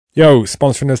Yo,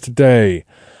 sponsoring us today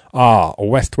are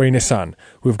Westway Nissan.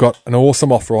 We've got an awesome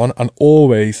offer on and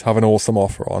always have an awesome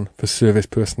offer on for service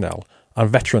personnel and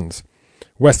veterans.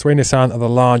 Westway Nissan are the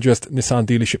largest Nissan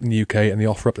dealership in the UK and they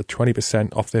offer up to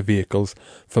 20% off their vehicles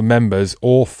for members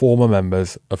or former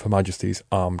members of Her Majesty's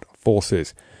Armed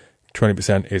Forces.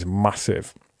 20% is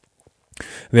massive.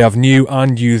 They have new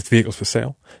and used vehicles for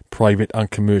sale, private and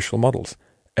commercial models.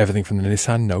 Everything from the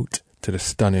Nissan Note to the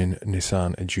stunning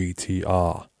Nissan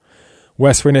GT-R.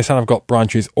 Westway Nissan have got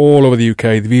branches all over the UK.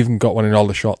 They've even got one in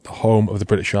Aldershot, the home of the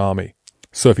British Army.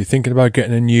 So if you're thinking about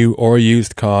getting a new or a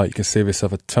used car, you can save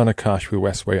yourself a ton of cash with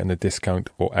Westway and the discount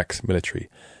for ex-military.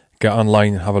 Get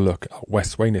online and have a look at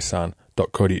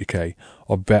westwaynissan.co.uk,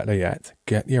 or better yet,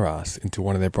 get your ass into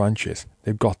one of their branches.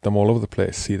 They've got them all over the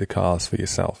place. See the cars for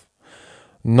yourself.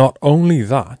 Not only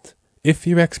that, if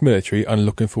you're ex-military and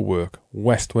looking for work,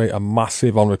 Westway are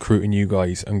massive on recruiting you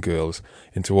guys and girls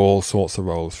into all sorts of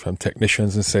roles, from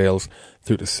technicians and sales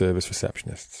through to service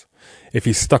receptionists. If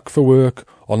you're stuck for work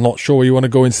or not sure where you want to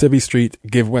go in Civvy Street,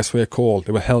 give Westway a call.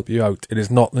 They will help you out. It is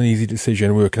not an easy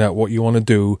decision working out what you want to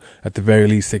do. At the very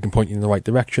least, they can point you in the right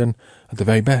direction. At the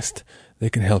very best, they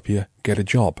can help you get a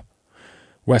job.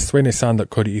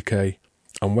 westwaynissan.co.uk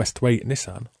and Westway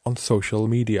Nissan on social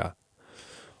media.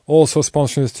 Also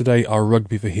sponsoring us today are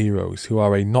Rugby for Heroes, who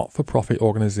are a not-for-profit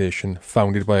organisation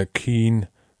founded by a keen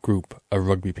group of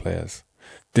rugby players,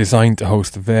 designed to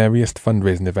host various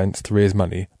fundraising events to raise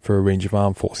money for a range of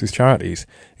armed forces charities,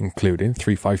 including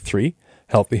 353,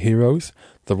 Help the Heroes,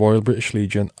 the Royal British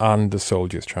Legion and the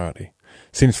Soldiers Charity.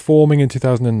 Since forming in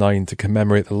 2009 to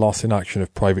commemorate the loss in action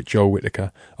of Private Joe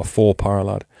Whittaker, a 4-para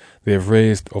lad, they have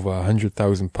raised over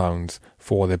 £100,000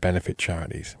 for their benefit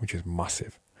charities, which is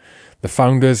massive. The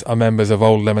founders are members of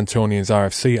Old Leamingtonians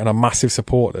RFC and are massive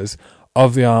supporters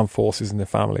of the armed forces and their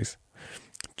families.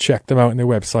 Check them out on their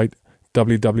website,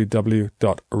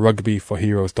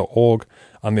 www.rugbyforheroes.org,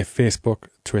 and their Facebook,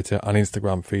 Twitter and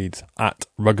Instagram feeds at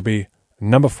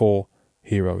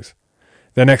rugby4heroes.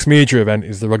 Their next major event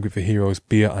is the Rugby for Heroes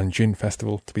Beer and Gin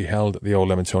Festival, to be held at the Old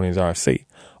Leamingtonians RFC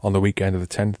on the weekend of the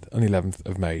 10th and 11th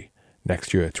of May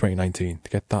next year, 2019. To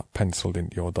get that penciled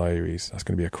into your diaries, that's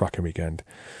going to be a cracking weekend.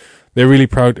 They're really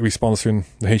proud to be sponsoring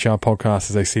the HR podcast,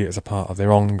 as they see it as a part of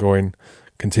their ongoing,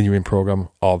 continuing programme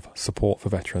of support for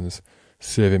veterans,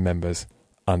 serving members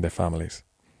and their families.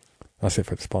 That's it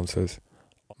for the sponsors.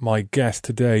 My guest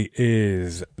today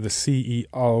is the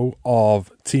CEO of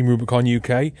Team Rubicon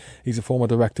UK. He's a former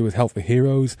director with Help for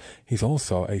Heroes. He's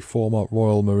also a former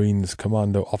Royal Marines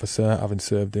Commando officer, having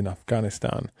served in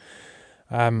Afghanistan.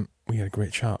 We had a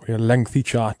great chat. We had a lengthy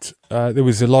chat. There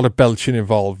was a lot of belching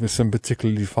involved with some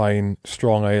particularly fine,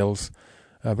 strong ales,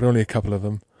 but only a couple of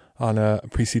them, and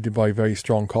preceded by very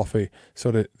strong coffee.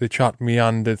 So the chat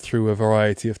meandered through a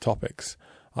variety of topics,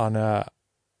 and it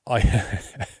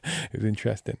was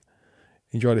interesting.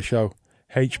 Enjoy the show.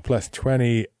 H plus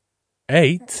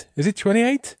 28. Is it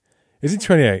 28? Is it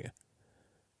 28?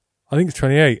 I think it's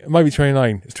 28. It might be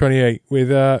 29. It's 28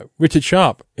 with Richard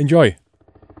Sharp. Enjoy.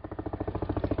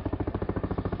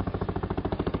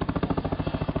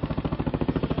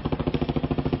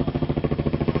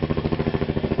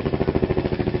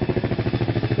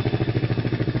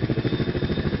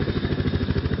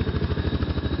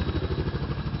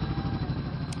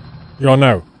 You're on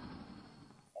now.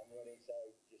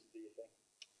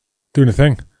 Doing a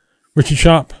thing. Richard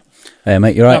Sharp. Hey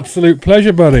mate, you're right. Absolute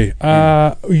pleasure, buddy.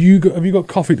 Have you got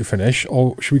coffee to finish,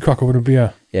 or should we crack open a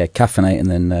beer? Yeah, caffeinate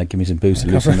and then give me some booze to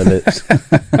loosen the lips.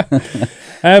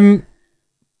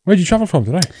 Where'd you travel from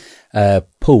today?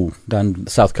 Poole, down the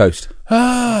south coast.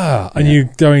 And you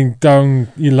going down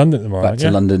in London tomorrow? Back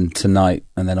to London tonight,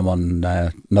 and then I'm on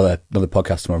another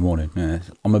podcast tomorrow morning. Yeah.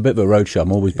 I'm a bit of a roadshow.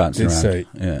 I'm always bouncing around.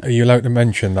 Yeah. Are you allowed to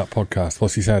mention that podcast?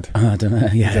 What's he said? I don't know.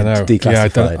 Yeah, don't know. It's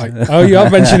declassified. Oh, you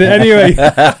have mentioned it anyway.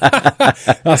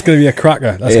 That's going to be a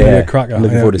cracker. That's going to be a cracker.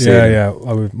 Looking forward to seeing it. Yeah.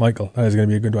 With Michael. That is going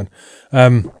to be a good one.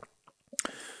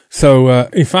 So,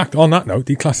 in fact, on that note,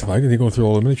 declassified, and you go through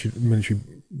all the military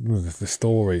the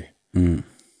story. Mm.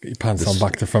 Get your pants on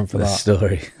back to front for the that.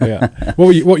 Story. Yeah.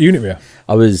 What unit were you?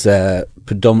 I was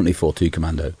predominantly 4-2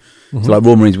 Commando. Mm-hmm. So like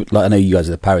Royal Marines, like I know you guys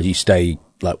are the Paras, you stay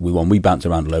like we bounce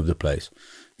around all over the place.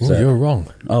 So, you're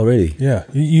wrong. Oh, really? Yeah.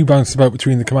 You bounce about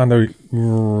between the Commando,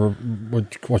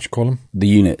 what you call them? The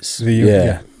units.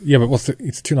 Yeah, but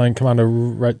it's 29 Commando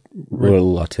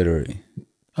Royal Artillery.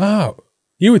 Oh.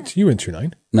 You were in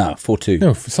 29? No, 4-2.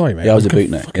 No, sorry, mate. Yeah, I was a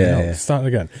bootneck. Yeah. Start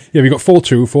again. Yeah, we got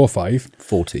 4-2, 4-5.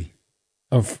 40.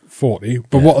 Of 40.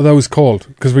 But what are those called?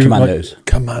 Because we Commandos.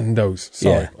 Commandos.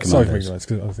 Sorry. Yeah, Sorry for Commandos. ignorance.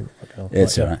 Cause I think,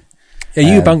 It's all right.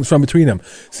 Yeah, you bounced around between them.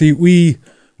 See, we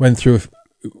went through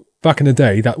back in the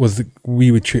day,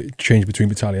 we would change between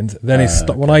battalions. Then it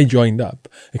stopped. When I joined up,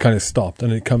 it kind of stopped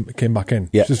and it came back in.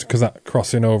 Yeah. Just because that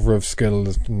crossing over of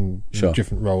skills and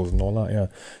different roles and all that. Yeah.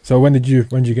 So when did you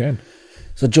get in?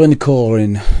 So I joined the Corps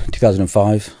in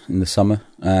 2005 in the summer,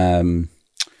 and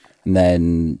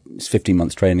then it's 15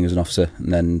 months training as an officer,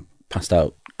 and then passed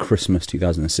out Christmas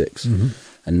 2006,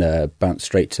 and bounced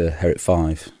straight to Herrick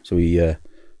 5. So we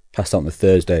passed out on the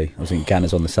Thursday. I was in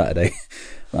Ganners on the Saturday.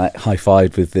 Like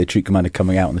high-fived with the troop commander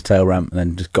coming out on the tail ramp, and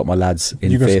then just got my lads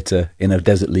in theatre in a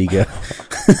desert Liga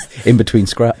in between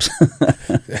scraps.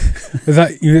 Is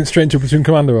that you went straight into a platoon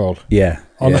commander role? Yeah.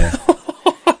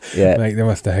 Yeah. Mate, they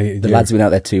must have hated the you. lads have been out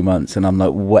there 2 months, and I'm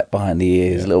like wet behind the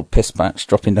ears, little piss patch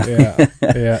dropping down.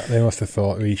 Yeah, they must have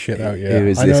thought we shit out. Yeah, who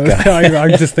is this guy?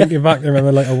 I'm just thinking back. I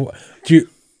remember, like, do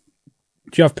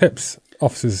you have pips,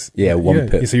 officers? Yeah, one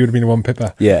pip. So you would have been a one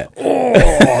pipper. Yeah. Oh,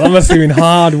 that must have been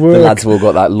hard work. The lads have all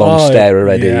got that long stare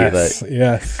already,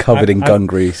 yes. Covered in gun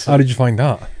grease. How did you find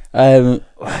that?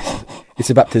 It's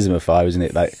a baptism of fire, isn't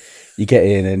it? Like, you get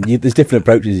in and there's different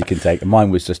approaches you can take, and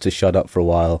mine was just to shut up for a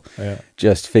while,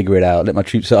 just figure it out, let my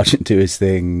troop sergeant do his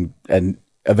thing, and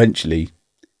eventually,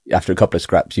 after a couple of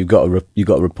scraps, you've got a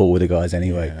rapport with the guys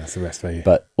anyway. Yeah, that's the best way.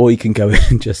 But or you can go in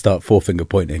and just start forefinger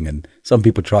pointing, and some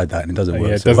people tried that and it doesn't work.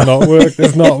 Yeah, it does not work. It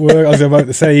does not work. I was about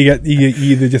to say you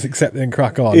either just accept it and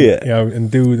crack on, and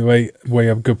do the way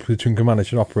a good platoon commander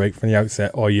should operate from the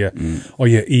outset, or your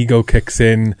ego kicks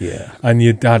in, and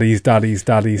your daddies,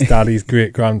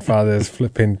 great grandfathers,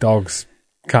 flipping dogs,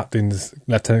 captains,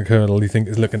 lieutenant colonel, you think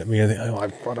is looking at me and think,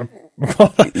 I've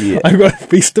got to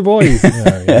feast the boys.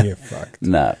 You're fucked.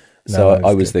 Nah. So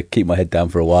I was to keep my head down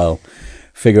for a while,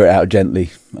 figure it out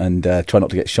gently, and try not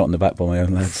to get shot in the back by my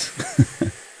own lads.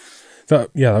 So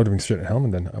that would have been straight at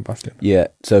Helmand then, at Bastion. Yeah,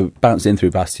 so bounced in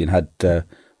through Bastion, had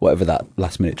whatever that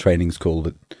last minute training's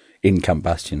called in Camp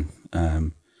Bastion.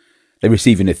 They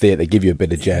receive you in the theatre, they give you a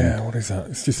bit of gen. Yeah, what is that?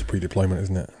 It's just a pre-deployment,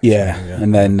 isn't it? Yeah,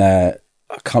 and then I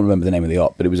can't remember the name of the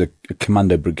op, but it was a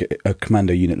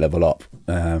commando unit level op,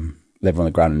 level on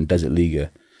the ground in Desert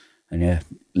Liga. And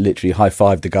literally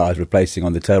high-fived the guys replacing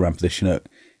on the tail ramp of the Chinook.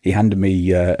 He handed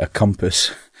me a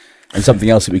compass and something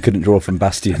else that we couldn't draw from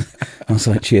Bastion. I was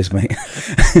like, cheers, mate.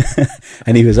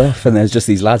 And he was off, and there's just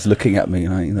these lads looking at me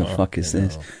like, the fuck is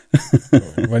this?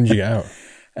 When did you get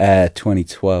out?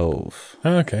 2012.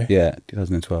 Oh, okay. Yeah,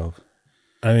 2012.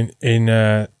 And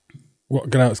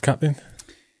got out as captain?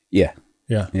 Yeah.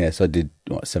 Yeah. Yeah, so I did,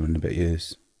 7 and a bit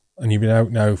years. And you've been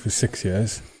out now for 6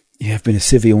 years? Yeah, I've been a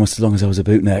civvy almost as long as I was a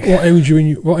bootneck.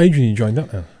 What age when you joined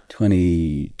up then?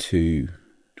 22,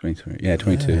 23. Yeah,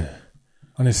 22. Yeah.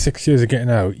 And in 6 years of getting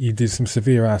out, you did some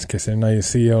severe ass kissing, and now you're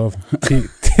CEO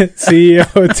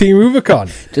of Team Rubicon.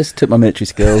 Just took my military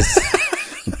skills,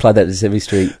 applied that to Civvy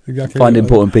Street, exactly find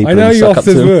important people. I know and your suck up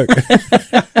to officers them. work.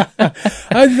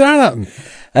 How did that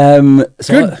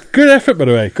happen? Good effort, by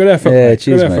the way. Good effort. Yeah, mate.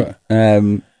 cheers, good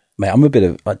effort. Mate, I'm a bit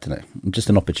of, I don't know, I'm just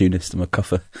an opportunist, I'm a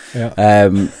cuffer.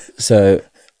 Yeah. So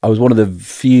I was one of the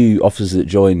few officers that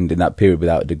joined in that period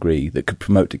without a degree that could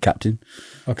promote to captain.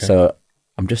 Okay. So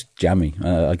I'm just jammy.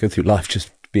 I go through life just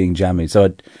being jammy.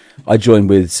 So I joined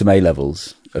with some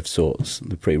A-levels of sorts,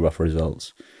 the pretty rough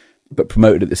results, but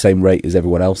promoted at the same rate as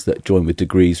everyone else that joined with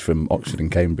degrees from Oxford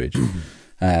and Cambridge.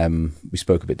 We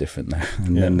spoke a bit different there.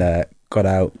 And then got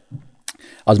out.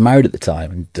 I was married at the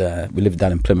time, and we lived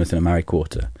down in Plymouth in a married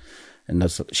quarter. And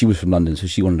she was from London, so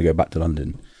she wanted to go back to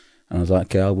London. And I was like,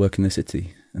 okay, I'll work in the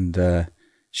city. And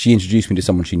she introduced me to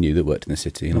someone she knew that worked in the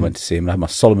city. And I went to see him, and I had my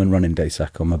Solomon running day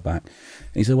sack on my back.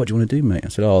 And he said, what do you want to do, mate? I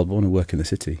said, I want to work in the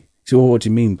city. He said, well, what do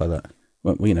you mean by that?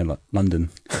 Well, like London.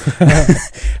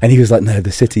 And he was like, no,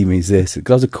 the city means this.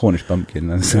 Because I was a Cornish bumpkin.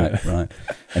 And I was like, right.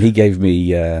 And he gave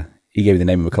me the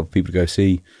name of a couple of people to go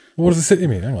see. What does the city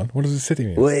mean? Hang on. What does the city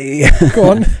mean? Go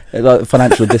on. Like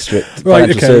financial district, right,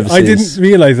 financial okay. services. I didn't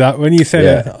realise that when you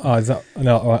said it. Oh, is that?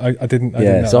 No, I didn't.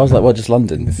 So I was like, well, just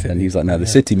London. And he was like, no, the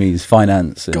city means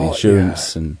finance and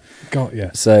insurance. And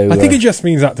So I think it just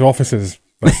means that to officers.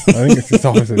 I think it's just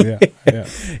officers, to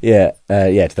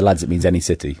the lads it means any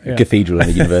city, a cathedral and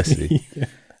a university.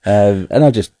 And I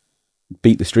just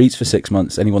beat the streets for 6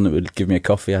 months. Anyone that would give me a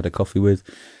coffee, I had a coffee with,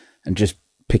 and just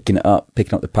picking up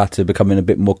the patter, becoming a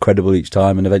bit more credible each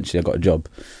time, and eventually I got a job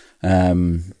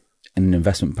in an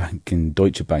investment bank in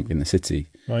Deutsche Bank in the city,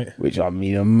 right? Which, I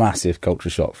mean, a massive culture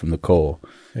shock from the core.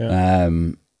 I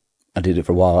did it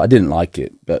for a while. I didn't like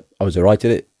it, but I was all right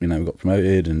at it. We got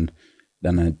promoted, and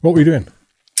then what were you doing?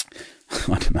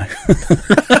 I don't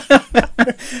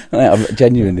know. I'm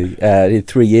genuinely, I did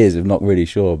 3 years of not really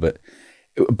sure, but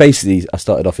basically I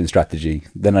started off in strategy,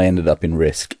 then I ended up in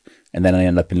risk, And then I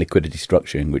ended up in liquidity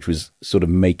structuring, which was sort of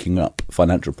making up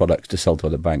financial products to sell to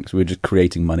other banks. We were just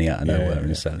creating money out of nowhere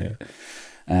and selling it.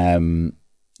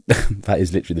 That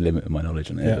is literally the limit of my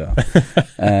knowledge on it.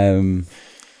 And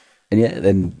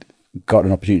then got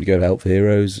an opportunity to go to Help for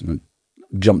Heroes and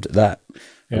jumped at that.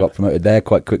 I got promoted there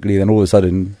quite quickly. Then all of a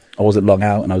sudden, I wasn't long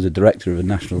out and I was a director of a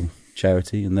national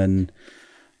charity. And then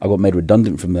I got made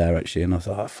redundant from there, actually. And I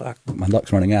thought, oh, fuck, my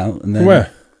luck's running out. And then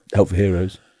Where? Help for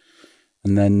Heroes.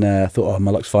 And then I thought, oh,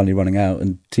 my luck's finally running out.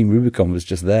 And Team Rubicon was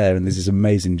just there. And there's this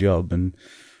amazing job. And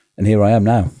here I am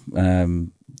now.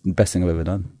 The best thing I've ever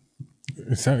done.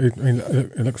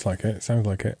 It looks like it. It sounds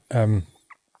like it.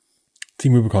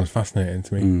 Team Rubicon is fascinating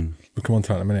to me. We'll come on to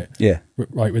that in a minute. Yeah.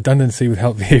 Right, redundancy with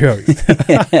Help for Heroes.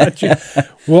 How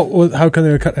come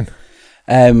they were cutting?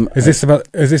 Is this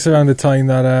around the time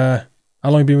that how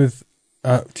long have you been with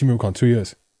Team Rubicon? 2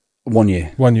 years. 1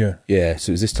 year. 1 year. Yeah.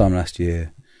 So it was this time last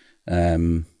year.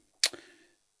 There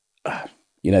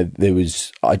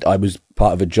was I was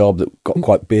part of a job that got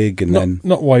quite big, and then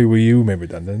not why were you made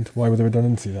redundant? Why were the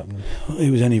redundancies happening?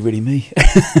 It was only really me.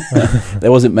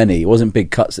 There wasn't many. It wasn't big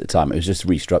cuts at the time. It was just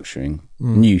restructuring.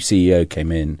 New CEO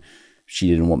came in. She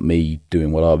didn't want me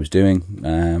doing what I was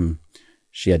doing.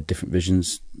 She had different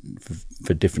visions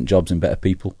for different jobs and better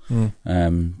people.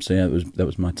 That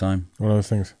was my time. One of those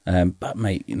things. But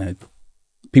mate,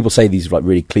 people say these like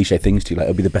really cliche things to you, like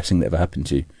it'll be the best thing that ever happened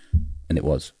to you. And it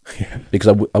was,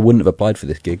 because I wouldn't have applied for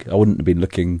this gig. I wouldn't have been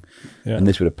looking, and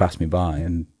this would have passed me by.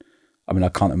 And I mean, I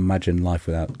can't imagine life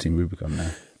without Team Rubicon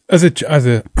now.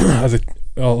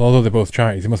 Although they're both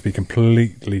charities, it must be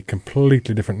completely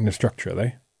different in the structure, are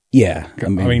they? Yeah,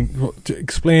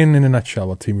 explain in a nutshell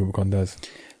what Team Rubicon does.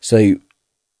 So,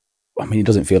 I mean, it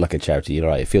doesn't feel like a charity, you're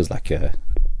right? It feels like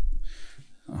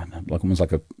almost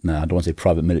like no, I don't want to say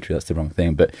private military, that's the wrong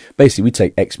thing, but basically we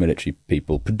take ex-military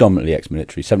people, predominantly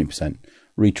ex-military, 70%,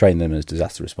 retrain them as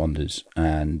disaster responders,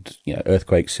 and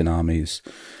earthquakes, tsunamis,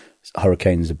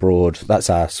 hurricanes abroad, that's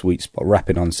our sweet spot,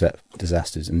 rapid onset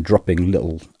disasters, and dropping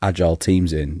little agile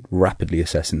teams in, rapidly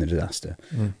assessing the disaster,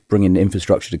 bringing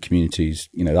infrastructure to communities,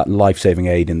 that life-saving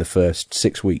aid in the first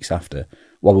 6 weeks after,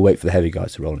 while we wait for the heavy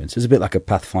guys to roll in. So it's a bit like a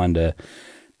Pathfinder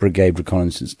brigade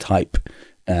reconnaissance type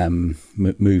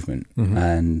movement.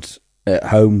 And at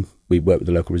home we work with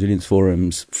the local resilience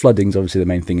forums. Flooding's obviously the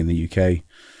main thing in the UK,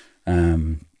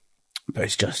 but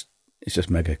it's just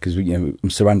mega, because I'm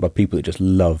surrounded by people that just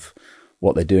love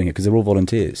what they're doing, because they're all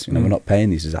volunteers. We're not paying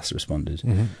these disaster responders,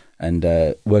 and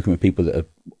working with people that are,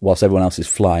 whilst everyone else is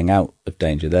flying out of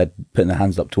danger, they're putting their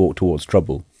hands up to walk towards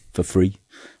trouble for free.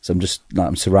 So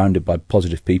I'm surrounded by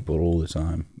positive people all the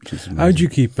time, which is amazing. How do you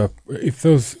keep up if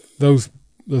those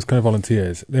kind of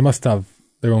volunteers, they must have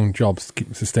their own jobs to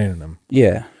keep sustaining them?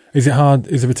 Yeah. Is it hard?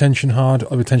 Is the retention hard?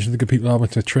 Or retention of the good people are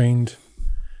once they're trained?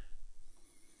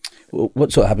 Well,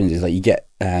 what sort of happens is, like, you get,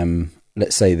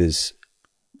 let's say there's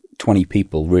 20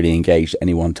 people really engaged at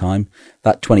any one time.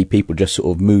 That 20 people just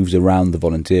sort of moves around the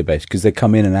volunteer base, because they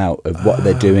come in and out of what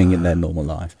they're doing in their normal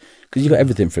life. Because you've got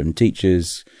everything from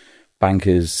teachers,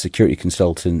 bankers, security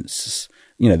consultants,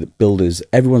 the builders.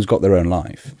 Everyone's got their own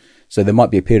life. So there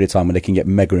might be a period of time when they can get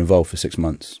mega involved for 6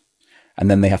 months, and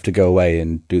then they have to go away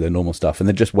and do their normal stuff, and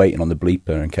they're just waiting on the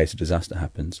bleeper in case a disaster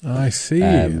happens. I see.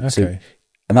 Okay.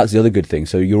 And that's the other good thing.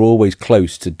 So you're always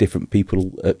close to different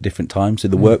people at different times. So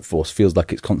the workforce feels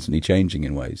like it's constantly changing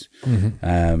in ways.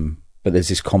 But there's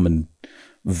this common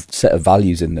set of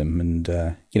values in them. And,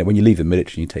 when you leave the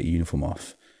military and you take your uniform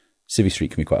off, Civvy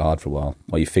Street can be quite hard for a while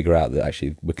you figure out that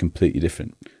actually we're completely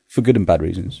different, for good and bad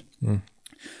reasons. So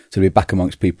to be back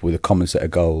amongst people with a common set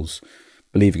of goals,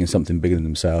 believing in something bigger than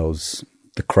themselves,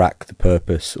 the crack, the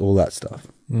purpose, all that stuff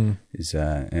is,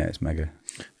 it's mega.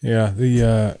 Yeah,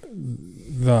 that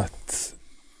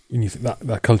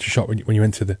culture shock when you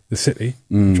enter the city.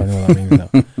 I'm trying to know what that means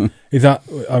now. Is that?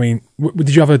 I mean,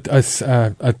 did you have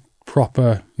a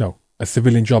proper a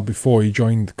civilian job before you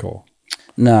joined the Corps?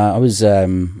 No, I was a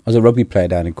rugby player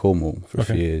down in Cornwall for a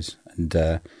few years, and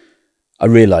I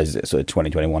realised that sort of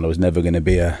 2021 I was never going to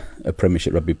be a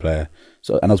Premiership rugby player.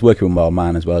 So, and I was working with my old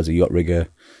man as well as a yacht rigger,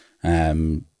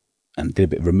 and did a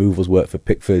bit of removals work for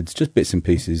Pickfords, just bits and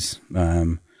pieces.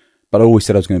 But I always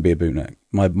said I was going to be a bootneck.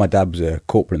 My dad was a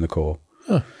corporal in the Corps,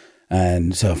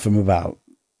 and so from about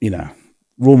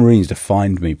Royal Marines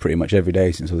defined me pretty much every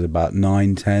day since I was about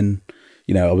 9, 10.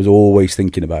 I was always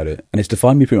thinking about it, and it's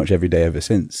defined me pretty much every day ever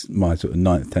since my sort of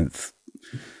 9th, 10th.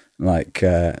 Like,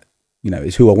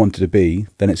 it's who I wanted to be,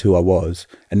 then it's who I was,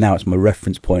 and now it's my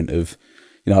reference point of,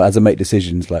 as I make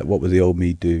decisions, like, what would the old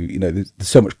me do? There's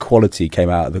so much quality came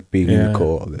out of being in the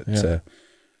Corps that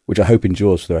which I hope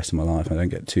endures for the rest of my life. I don't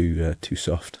get too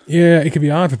soft. Yeah, it can be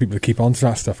hard for people to keep on to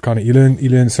that stuff, can't it? You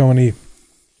learn so many.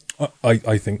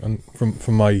 I think,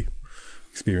 from my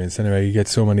experience anyway, you get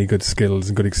so many good skills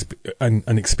and good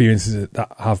and experiences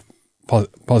that have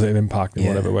positive impact in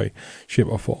whatever way, shape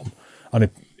or form, and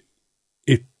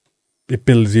it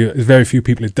builds you. There's very few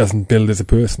people it doesn't build as a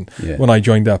person. Yeah. When I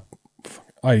joined up,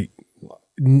 night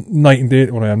and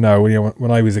day what I am now. When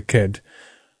I was a kid,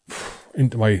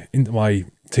 into my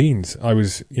teens, I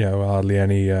was hardly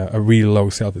any a real low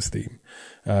self-esteem,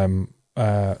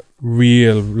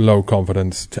 real low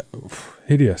confidence,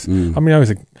 hideous. I mean, I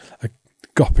was a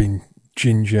gopping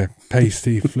ginger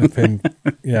pasty flipping,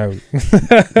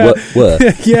 Work.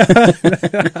 yeah.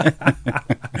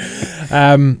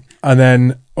 And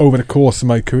then over the course of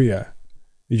my career,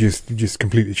 you just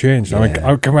completely changed.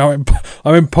 Yeah.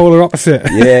 I went polar opposite.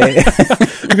 Yeah.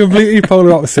 Completely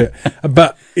polar opposite.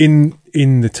 But in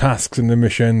the tasks and the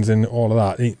missions and all of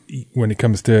that, when it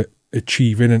comes to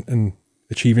achieving and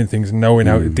achieving things and knowing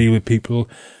how to deal with people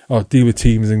or deal with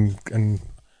teams and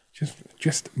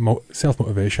just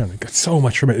self-motivation. I got so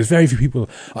much from it. There's very few people.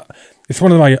 It's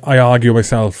one of them I argue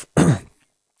myself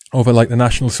over, like the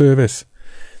national service.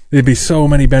 There'd be so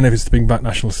many benefits to bring back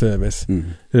national service.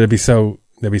 There'd be so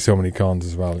many cons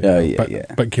as well.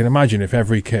 But can you imagine if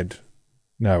every kid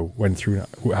now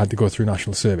had to go through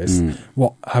national service,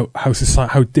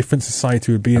 how different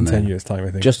society would be in 10 years' time, I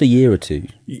think. Just a year or two.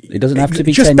 It doesn't have to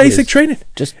be just 10 basic years. training.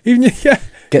 Just even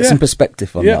get some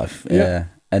perspective on life. Yeah.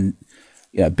 And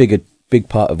a big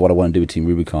part of what I want to do with Team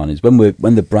Rubicon is when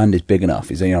the brand is big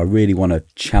enough, is I really want to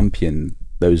champion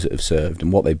those that have served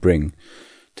and what they bring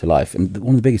to life. And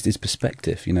one of the biggest is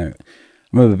perspective. I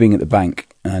remember being at the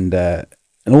bank and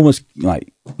almost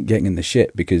like getting in the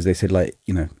shit because they said, like,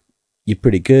 you're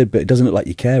pretty good, but it doesn't look like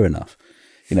you care enough.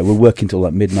 We're working till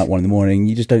like midnight, 1 a.m.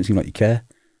 You just don't seem like you care.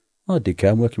 Oh, I do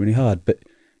care. I'm working really hard, but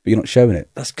you're not showing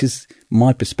it. That's because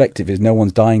my perspective is no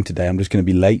one's dying today. I'm just going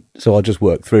to be late, so I'll just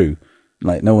work through.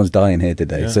 Like, no one's dying here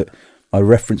today. Yeah. So my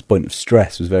reference point of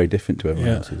stress was very different to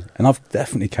everyone else's. And I've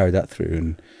definitely carried that through.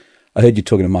 And I heard you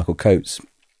talking to Michael Coates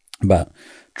about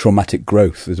traumatic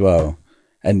growth as well.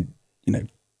 And, there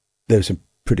were some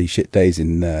pretty shit days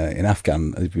in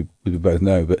Afghan, as we both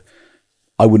know, but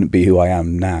I wouldn't be who I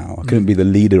am now. I couldn't be the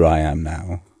leader I am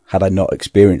now had I not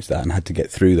experienced that and had to get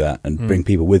through that and bring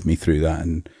people with me through that.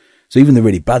 And so even the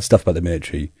really bad stuff about the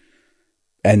military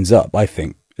ends up, I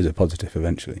think, as a positive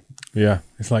eventually. Yeah,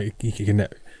 it's like you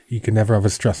can never have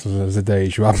as stressful as a day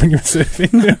as you have when you're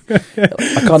surfing.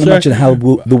 I can't imagine how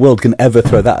the world can ever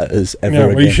throw that at us ever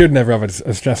again. Well, you should never have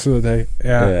a stressful day.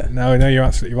 Yeah. No, you're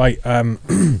absolutely right.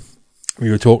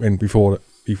 We were talking before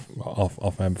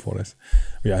off air before this.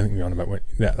 I think we were on about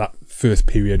that first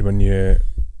period when you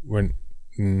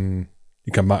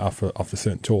come back after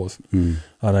certain tours, and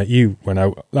you went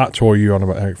out. That tour you were on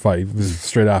about Herrick 5 was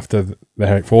straight after the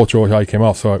Herrick 4 tour. I came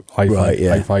off, so I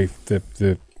 5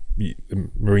 the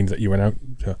Marines that you went out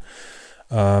to,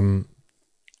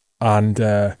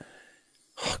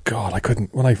 oh God, I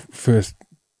couldn't. When I first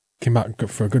came back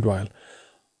for a good while,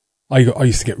 I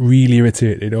used to get really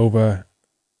irritated over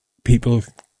people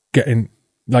getting,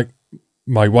 like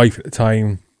my wife at the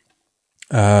time,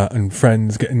 and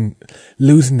friends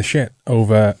losing the shit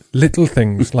over little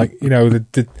things like,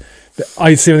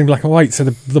 I'd see everything black and white. So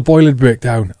the boiler would break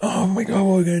down. Oh my God,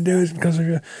 what we're going to do is because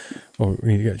we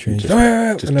need to get changed.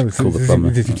 Just call the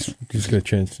plumber. Just get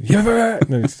changed.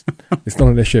 No, it's not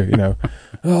an issue,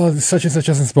 Oh, such and such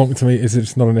hasn't spoken to me. Is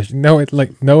it not an issue? No,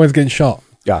 no one's getting shot.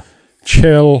 Yeah.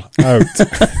 Chill out.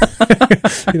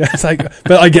 It's like,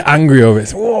 but I get angry over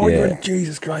it. Oh,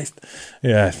 Jesus Christ.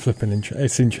 Yeah, it's flipping.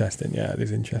 It's interesting. Yeah, it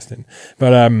is interesting.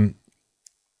 But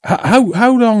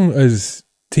how long has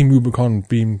Team Rubicon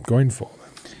been going for?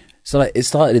 So it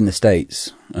started in the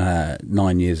States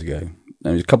 9 years ago.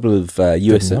 There was a couple of a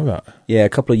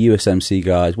couple of USMC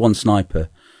guys, one sniper,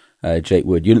 Jake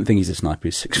Wood. You don't think he's a sniper?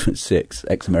 He's 6'6",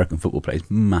 ex-American football player.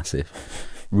 He's massive.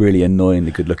 Really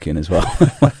annoyingly good looking as well.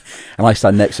 And I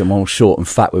stand next to him, all short and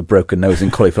fat with broken nose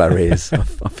and cauliflower ears.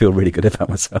 I feel really good about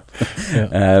myself.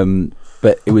 Yeah.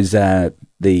 But it was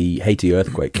the Haiti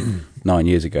earthquake 9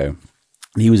 years ago.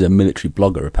 He was a military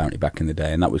blogger apparently back in the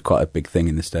day, and that was quite a big thing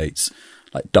in the States,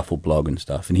 like Duffel blog and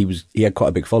stuff. And he had quite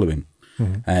a big following.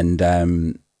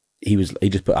 And he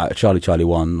just put out a Charlie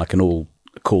 1, like a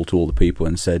call to all the people,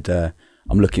 and said,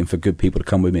 I'm looking for good people to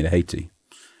come with me to Haiti.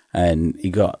 And he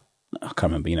got, I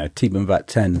can't remember, a team of about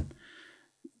 10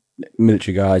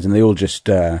 military guys, and they all just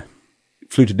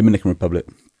flew to Dominican Republic,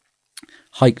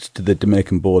 hiked to the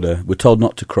Dominican border, were told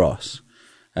not to cross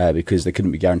because they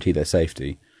couldn't be guaranteed their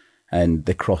safety. and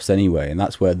they crossed anyway. And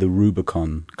that's where the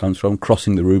Rubicon comes from,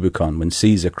 crossing the Rubicon, when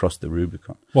Caesar crossed the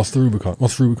Rubicon. What's the Rubicon?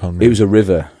 What's Rubicon mean? It was a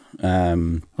river.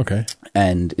 Okay.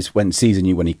 And it's when Caesar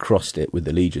knew when he crossed it with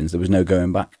the legions, there was no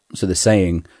going back. So the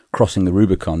saying, crossing the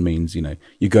Rubicon, means, you know,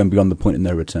 you're going beyond the point of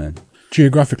no return.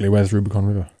 Geographically, where's Rubicon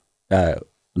River?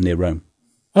 Near Rome.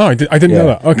 Oh, I didn't know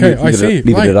that. Okay, I see.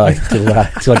 Neither did I,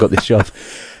 till I got this job.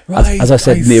 Right, as I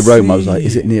said, near Rome, I was see. like,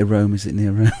 is it near Rome? Is it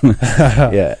near Rome?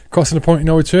 Yeah. Crossing the point of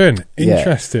no return. Yeah.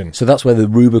 Interesting. So that's where the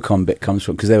Rubicon bit comes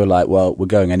from, because they were like, well, we're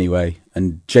going anyway.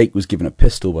 And Jake was given a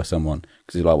pistol by someone,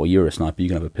 because he's like, well, you're a sniper, you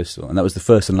can have a pistol. And that was the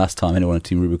first and last time anyone on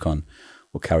Team Rubicon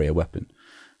will carry a weapon.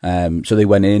 So they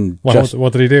went in. Well,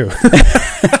 what did he do?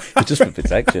 Just for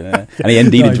protection. And he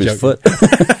ND'd into his foot.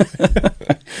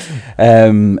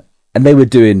 And they were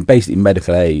doing basically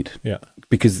medical aid. Yeah.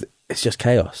 Because it's just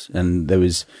chaos. And there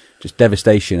was just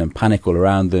devastation and panic all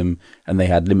around them. And they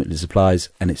had limited supplies.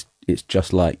 And it's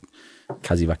just like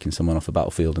Kazivacking someone off a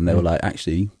battlefield. And they were like,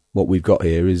 actually, what we've got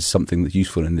here is something that's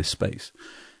useful in this space.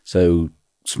 So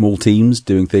small teams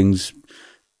doing things,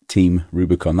 Team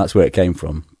Rubicon, that's where it came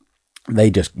from.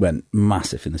 They just went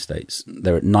massive in the States.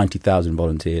 They're at 90,000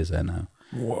 volunteers there now.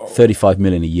 Whoa. 35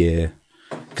 million a year.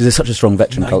 Because there's such a strong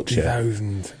veteran culture.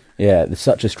 90,000. Yeah, there's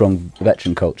such a strong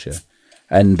veteran culture.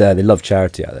 And they love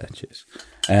charity out there. Cheers.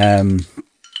 And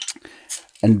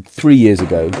 3 years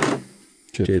ago,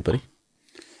 cheers buddy,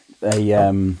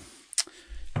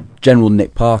 General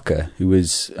Nick Parker, who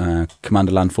was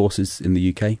Commander Land Forces in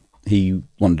the UK, he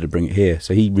wanted to bring it here.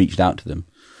 So he reached out to them.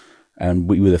 And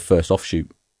we were the first offshoot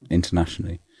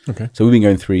internationally. Okay. So we've been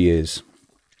going 3 years.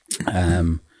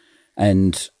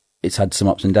 And it's had some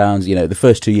ups and downs. You know, the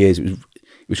first 2 years, it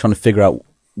was trying to figure out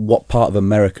what part of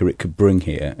America it could bring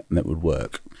here and that would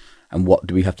work. And what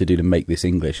do we have to do to make this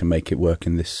English and make it work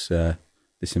in this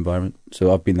this environment?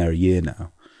 So I've been there a year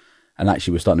now. And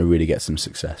actually, we're starting to really get some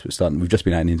success. We've just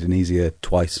been out in Indonesia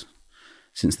twice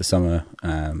since the summer.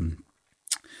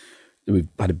 We've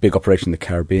had a big operation in the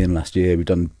Caribbean last year. We've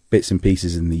done bits and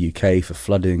pieces in the UK for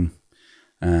flooding,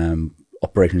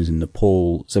 operations in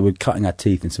Nepal. So we're cutting our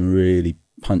teeth in some really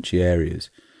punchy areas.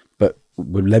 But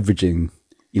we're leveraging,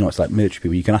 you know, it's like military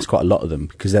people. You can ask quite a lot of them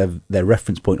because their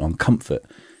reference point on comfort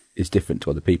is different to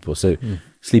other people. So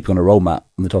sleeping on a roll mat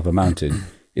on the top of a mountain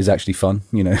is actually fun.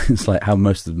 You know, it's like how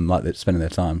most of them like they're spending their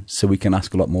time. So we can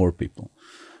ask a lot more of people.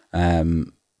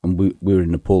 And we were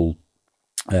in Nepal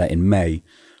in May,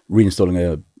 reinstalling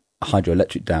a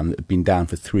hydroelectric dam that had been down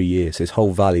for 3 years. So this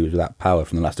whole valley was without power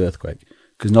from the last earthquake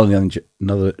because none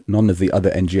of the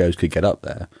other NGOs could get up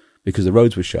there because the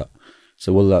roads were shut.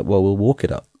 So we're like, well, we'll walk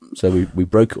it up. So we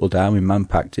broke it all down, we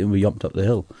man-packed it, and we yomped up the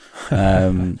hill.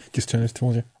 Just turn this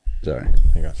towards you. Sorry.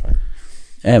 There you go, sorry.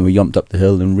 And we yomped up the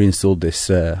hill and reinstalled this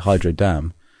hydro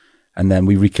dam. And then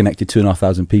we reconnected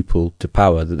 2,500 people to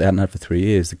power that they hadn't had for 3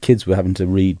 years. The kids were having to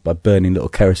read by burning little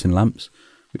kerosene lamps,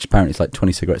 which apparently is like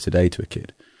 20 cigarettes a day to a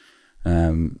kid.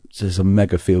 So there's a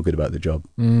mega feel good about the job.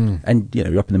 And, you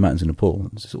know, you're up in the mountains in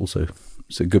Nepal. It's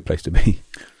a good place to be.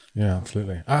 Yeah,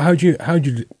 absolutely. How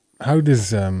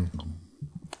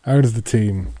does the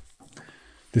team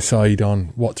decide on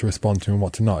what to respond to and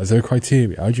what to not? Is there a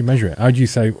criteria? How do you measure it? How do you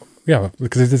say, yeah,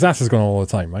 because the disasters going on all the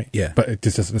time, right? Yeah. But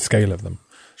it's just the scale of them.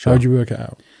 Sure. How do you work it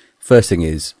out? First thing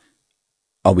is,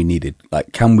 are we needed?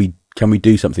 Like, can we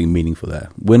do something meaningful there?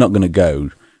 We're not going to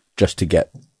go just to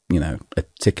get, you know, a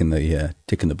tick in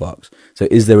the box. So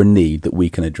is there a need that we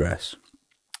can address?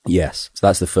 Yes. So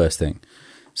that's the first thing.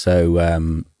 So,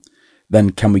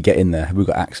 then can we get in there? Have we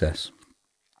got access?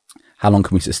 How long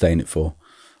can we sustain it for?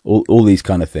 All these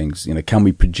kind of things, you know, can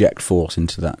we project force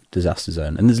into that disaster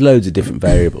zone? And there's loads of different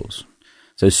variables.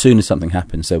 So as soon as something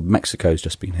happens, so Mexico's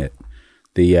just been hit.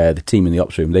 The team in the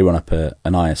ops room, they run up an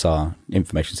ISR,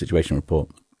 initial situation report.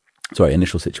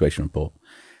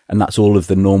 And that's all of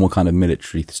the normal kind of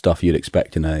military stuff you'd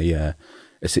expect in a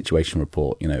situation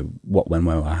report. You know, what, when,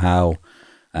 where, how,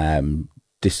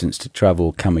 distance to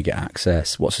travel, can we get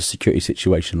access? What's the security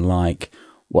situation like?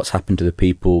 What's happened to the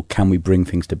people? Can we bring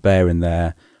things to bear in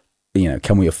there? You know,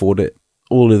 can we afford it?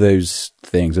 All of those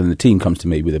things. And the team comes to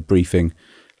me with a briefing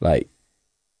like,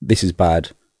 this is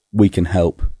bad. We can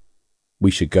help.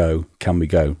 We should go. Can we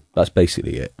go? That's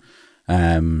basically it.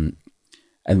 And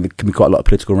there can be quite a lot of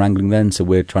political wrangling then. So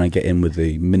we're trying to get in with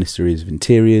the ministries of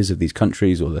interiors of these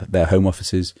countries or their home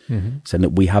offices, saying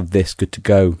that we have this good to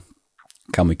go.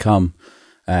 Can we come?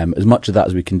 As much of that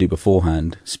as we can do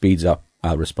beforehand speeds up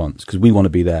our response because we want to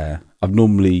be there. I'm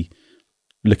normally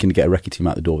looking to get a recce team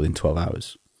out the door within 12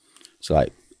 hours. So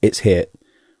like it's hit,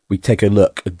 we take a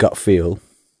look, a gut feel,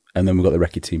 and then we've got the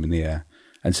recce team in the air.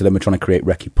 And so then we're trying to create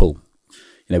recce pull.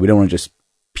 You know, we don't want to just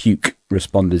puke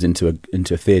responders into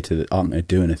a theatre that aren't going to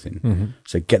do anything. Mm-hmm.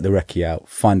 So get the recce out,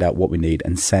 find out what we need,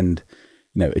 and send.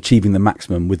 Achieving the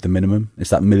maximum with the minimum. It's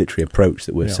that military approach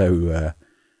that we're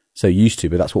so used to,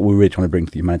 but that's what we're really trying to bring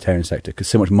to the humanitarian sector, because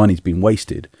so much money's been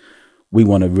wasted. We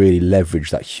want to really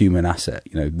leverage that human asset,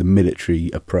 the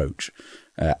military approach,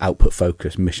 output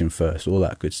focus, mission first, all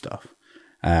that good stuff.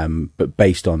 But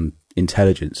based on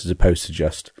intelligence as opposed to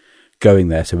just going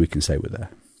there so we can say we're there.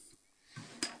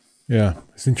 Yeah,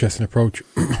 it's an interesting approach.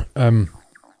 And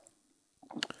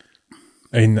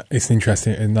it's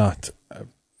interesting in that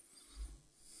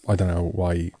I don't know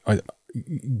why you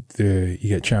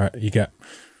get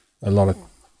a lot of.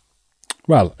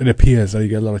 Well, it appears that you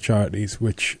get a lot of charities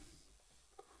which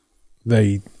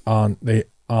they aren't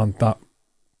that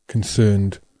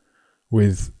concerned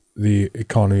with the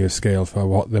economy of scale for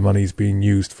what the money's being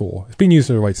used for. It's being used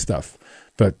for the right stuff,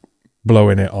 but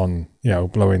blowing it on,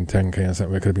 blowing 10k and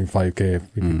something, it could have been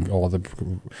 5k,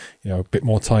 or a bit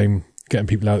more time getting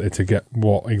people out there to get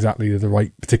what exactly the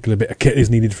right particular bit of kit is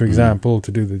needed, for example, to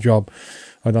do the job.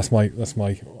 And that's my, I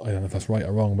don't know if that's right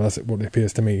or wrong, but that's what it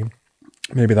appears to me.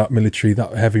 Maybe that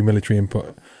heavy military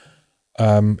input,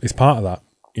 is part of that.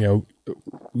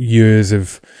 Years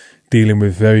of dealing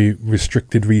with very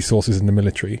restricted resources in the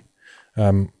military,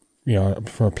 from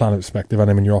a planning perspective, and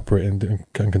then when you're operating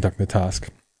and conducting a task,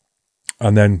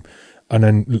 and then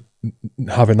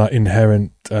having that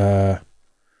inherent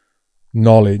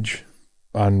knowledge,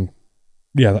 and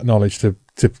that knowledge to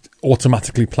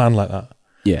automatically plan like that.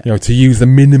 Yeah. To use the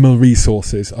minimal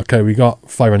resources. Okay, we got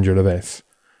 500 of this,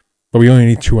 but we only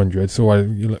need 200. So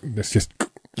let's just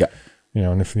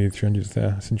and if we need 300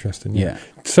 there, that's interesting. Yeah.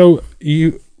 So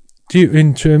do you,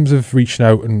 in terms of reaching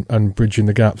out and bridging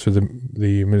the gaps with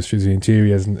the Ministries of the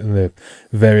Interiors and the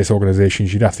various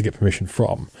organisations you'd have to get permission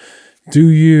from,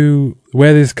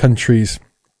 where there's countries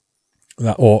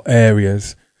or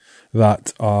areas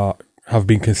that have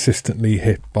been consistently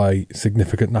hit by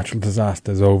significant natural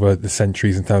disasters over the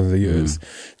centuries and thousands of years,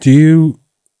 do you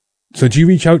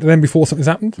reach out to them before something's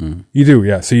happened? You do,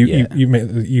 yeah. So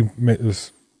you make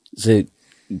those. So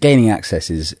gaining access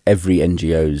is every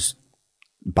NGO's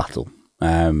battle,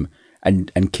 and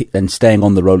staying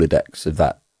on the Rolodex of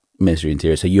that Ministry of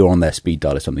Interior, so you're on their speed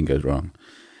dial if something goes wrong.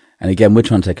 And again, we're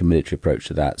trying to take a military approach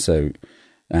to that. So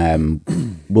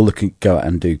we'll go out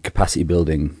and do capacity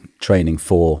building training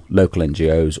for local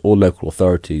NGOs or local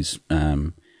authorities.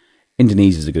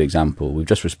 Indonesia is a good example. We've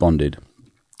just responded.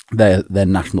 Their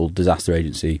national disaster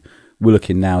agency. We're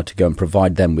looking now to go and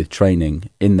provide them with training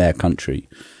in their country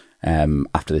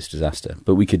after this disaster.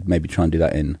 But we could maybe try and do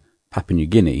that in Papua New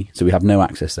Guinea. So we have no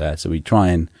access there. So we try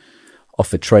and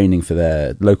offer training for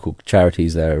their local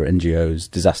charities, their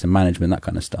NGOs, disaster management, that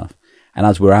kind of stuff. And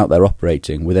as we're out there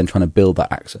operating, we're then trying to build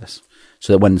that access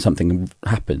so that when something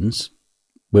happens,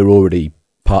 we're already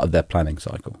part of their planning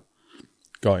cycle.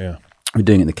 Got you. We're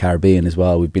doing it in the Caribbean as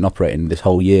well. We've been operating this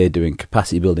whole year doing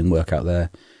capacity building work out there.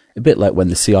 A bit like when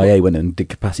the CIA went and did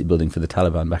capacity building for the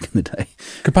Taliban back in the day.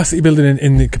 Capacity building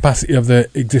in the capacity of the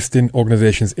existing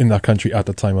organisations in that country at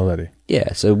the time already.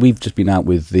 Yeah, so we've just been out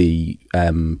with the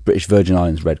British Virgin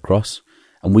Islands Red Cross,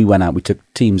 and we took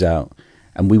teams out,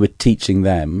 and we were teaching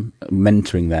them,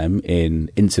 mentoring them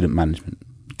in incident management,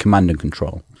 command and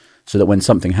control, so that when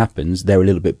something happens, they're a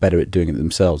little bit better at doing it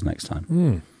themselves next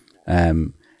time.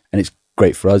 And it's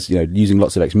great for us, using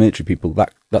lots of ex-military people.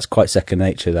 That's quite second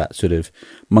nature. That sort of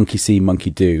monkey see, monkey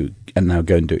do, and now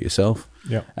go and do it yourself.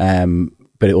 Yeah.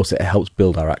 But it helps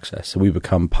build our access, so we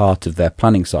become part of their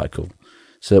planning cycle,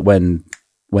 so that when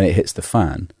it hits the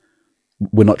fan,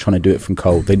 we're not trying to do it from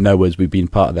cold. They know us. We've been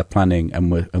part of their planning,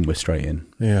 and we're straight in.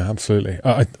 Yeah, absolutely.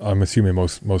 I'm assuming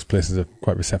most places are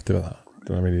quite receptive of that.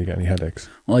 Don't really get any headaches.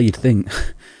 Well, you'd think.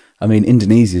 I mean,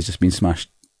 Indonesia's just been smashed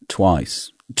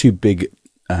twice. 2 big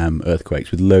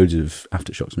earthquakes with loads of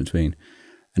aftershocks in between,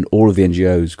 and all of the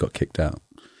NGOs got kicked out.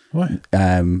 Why?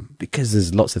 Because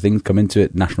there's lots of things come into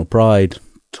it: national pride,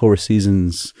 tourist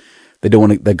seasons. They don't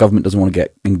want to. Their government doesn't want to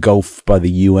get engulfed by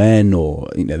the UN, or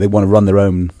they want to run their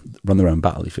own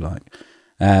battle, if you like.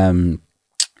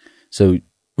 So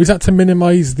is that to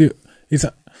minimise the? Is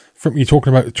that from you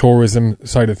talking about the tourism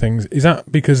side of things? Is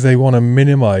that because they want to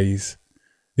minimise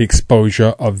the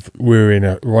exposure of we're in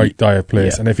a right dire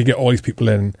place, and if you get all these people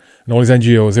in and all these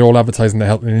NGOs, they're all advertising they're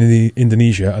helping in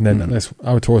Indonesia, and then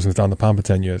our tourism's down the pan for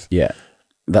 10 years. Yeah,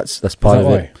 that's part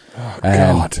of it. Oh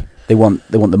God. They want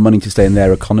the money to stay in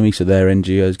their economy, so their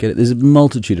NGOs get it. There's a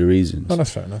multitude of reasons. Oh,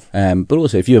 that's fair enough. But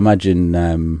also, if you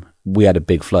imagine we had a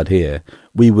big flood here,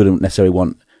 we wouldn't necessarily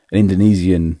want an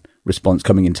Indonesian response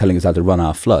coming and telling us how to run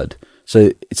our flood.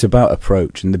 So it's about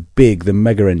approach, and the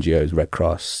mega NGOs, Red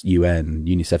Cross, UN,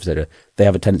 UNICEF, etc., they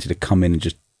have a tendency to come in and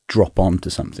just drop onto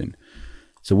something.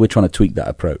 So we're trying to tweak that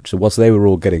approach. So whilst they were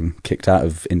all getting kicked out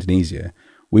of Indonesia,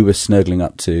 we were snuggling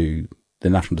up to the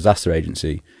National Disaster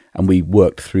Agency, and we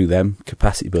worked through them,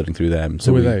 capacity building through them.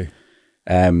 So Who are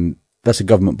they? That's a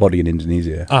government body in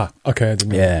Indonesia. Okay, I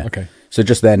didn't know. Yeah. Okay. So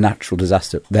just their national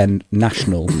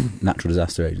national natural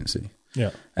disaster agency.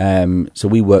 Yeah. So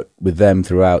we worked with them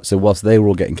throughout. So whilst they were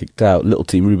all getting kicked out, little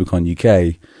team Rubicon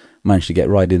UK managed to get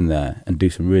right in there and do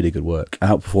some really good work,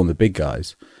 outperform the big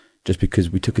guys, just because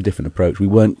we took a different approach. We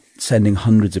weren't sending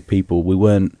hundreds of people. We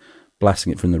weren't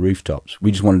blasting it from the rooftops.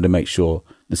 We just wanted to make sure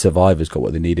the survivors got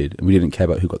what they needed, and we didn't care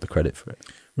about who got the credit for it.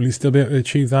 Will you still be able to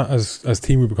achieve that as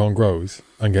Team Rubicon grows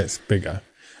and gets bigger?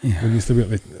 Yeah. Will you still be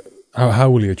able to, how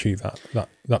will you achieve that?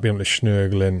 That being able to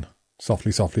snurgle in,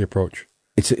 softly approach?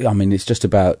 It's just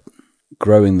about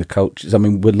growing the cultures. I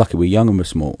mean, we're lucky, we're young and we're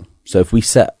small. So if we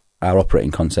set our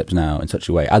operating concepts now in such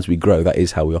a way, as we grow, that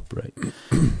is how we operate.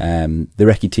 The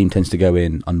recce team tends to go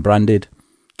in unbranded,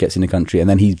 gets in the country, and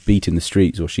then he's beating the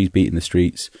streets, or she's beating the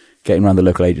streets, getting around the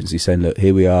local agency saying, look,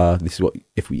 here we are, this is what,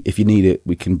 if you need it,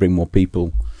 we can bring more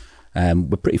people.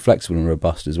 We're pretty flexible and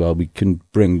robust as well. We can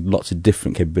bring lots of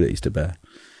different capabilities to bear.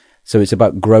 So it's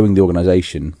about growing the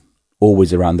organisation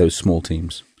always around those small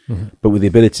teams, but with the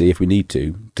ability, if we need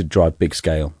to drive big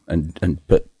scale and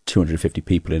put 250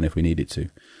 people in if we needed to.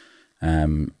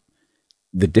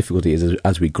 The difficulty is,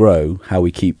 as we grow, how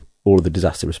we keep all of the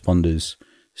disaster responders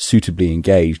suitably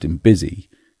engaged and busy,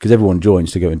 because everyone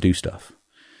joins to go and do stuff.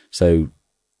 So,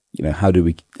 how do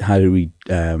we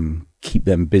keep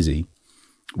them busy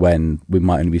when we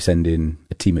might only be sending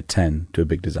a team of 10 to a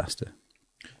big disaster?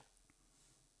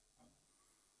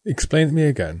 Explain to me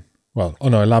again.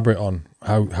 Elaborate on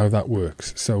how that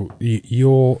works. So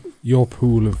your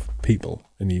pool of people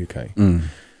in the UK.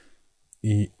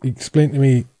 Explain to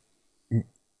me.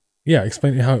 Yeah,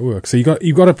 explain to me how it works. So you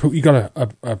got a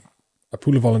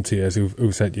pool of volunteers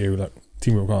who said to you, like,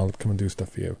 Team Rubicon, I'll come and do stuff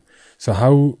for you. So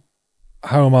how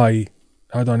do I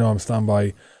know I'm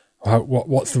standby? How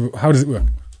does it work?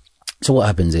 So what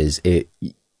happens is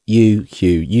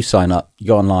you sign up, you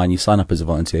go online, you sign up as a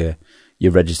volunteer,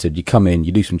 you're registered, you come in,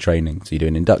 you do some training. So you do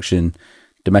an induction,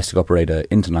 domestic operator,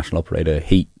 international operator,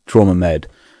 heat, trauma med,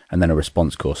 and then a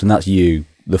response course. And that's you,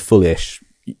 the fullish,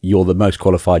 you're the most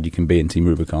qualified you can be in Team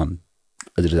Rubicon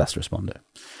as a disaster responder.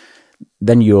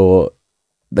 Then you're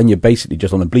basically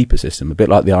just on a bleeper system, a bit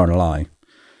like the RNLI.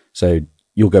 So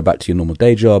you'll go back to your normal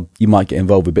day job. You might get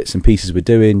involved with bits and pieces we're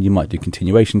doing. You might do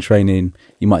continuation training.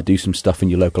 You might do some stuff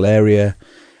in your local area.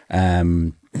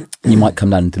 You might come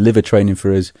down and deliver training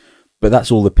for us. But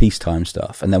that's all the peacetime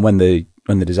stuff. And then when the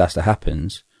disaster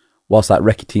happens, whilst that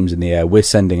recce team's in the air, we're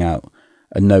sending out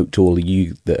a note to all of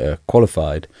you that are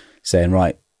qualified saying,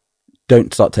 right,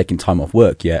 don't start taking time off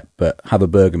work yet, but have a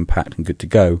Bergen packed and good to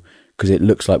go, because it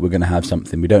looks like we're going to have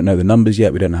something. We don't know the numbers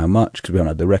yet. We don't know how much because we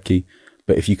haven't had the recce.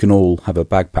 But if you can all have a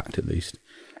bag packed at least,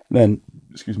 then,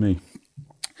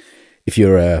 if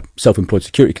you're a self-employed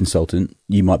security consultant,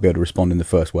 you might be able to respond in the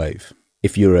first wave.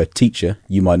 If you're a teacher,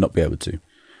 you might not be able to.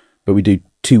 But we do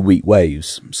 2-week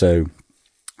waves. So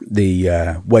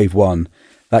the wave 1,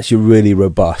 that's your really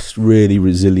robust, really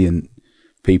resilient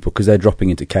people, because they're dropping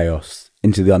into chaos,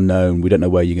 into the unknown. We don't know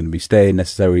where you're going to be staying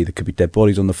necessarily. There could be dead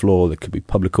bodies on the floor. There could be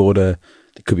public order.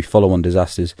 There could be follow-on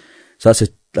disasters. So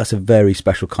that's a very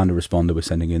special kind of responder we're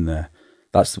sending in there.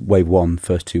 That's wave 1,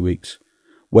 first 2 weeks.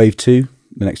 Wave 2,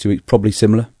 the next 2 weeks, probably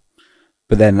similar.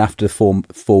 But then after 4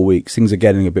 weeks, things are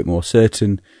getting a bit more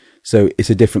certain. So it's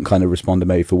a different kind of responder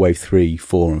maybe for wave 3,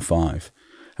 4 and 5.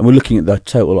 And we're looking at the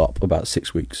total up about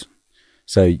 6 weeks.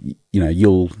 So,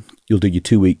 you'll do your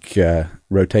 2-week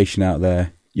rotation out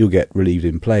there. You'll get relieved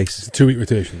in place. It's a 2-week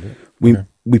rotation. Is it?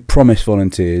 We promise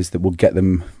volunteers that we'll get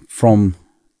them from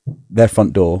their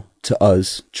front door to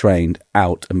us trained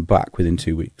out and back within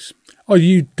 2 weeks. Oh,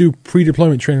 you do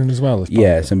pre-deployment training as well?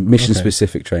 Yeah, some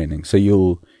mission-specific training. So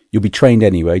you'll be trained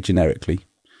anyway, generically,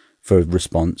 for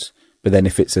response. But then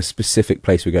if it's a specific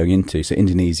place we're going into, so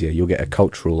Indonesia, you'll get a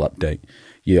cultural update.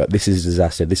 This is a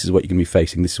disaster. This is what you're going to be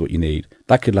facing. This is what you need.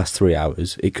 That could last 3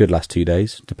 hours. It could last 2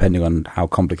 days, depending on how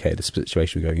complicated the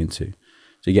situation we're going into.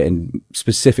 So you're getting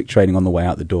specific training on the way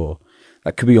out the door.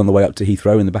 That could be on the way up to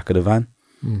Heathrow in the back of the van.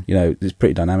 It's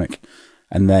pretty dynamic.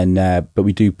 And then, but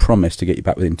we do promise to get you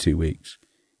back within 2 weeks.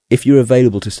 If you're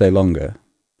available to stay longer,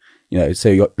 let's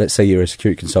say you're a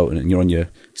security consultant and you're on your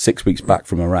 6 weeks back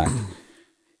from Iraq.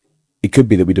 It could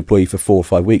be that we deploy you for 4 or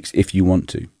 5 weeks if you want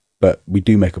to, but we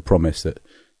do make a promise that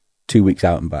 2 weeks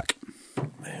out and back.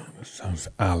 Sounds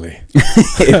alley.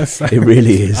 It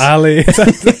really is. Alley.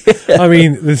 I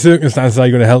mean, the circumstances are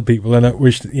going to help people, and I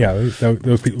wish,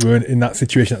 those people were in that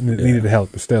situation that needed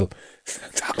help, but still,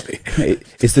 it's alley.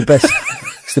 It's the best.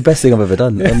 It's the best thing I've ever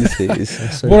done. Honestly,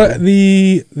 it's so Well, cool.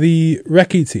 the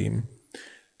recce team,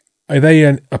 are they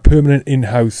a permanent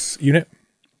in-house unit?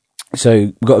 So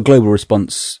we've got a global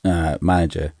response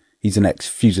manager. He's an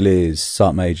ex-Fusiliers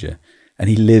Sergeant Major, and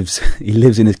he lives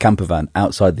in his camper van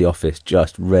outside the office,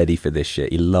 just ready for this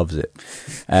shit. He loves it.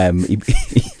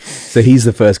 So he's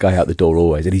the first guy out the door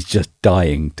always, and he's just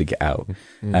dying to get out.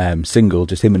 Single,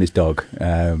 just him and his dog.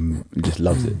 He just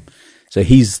loves it. So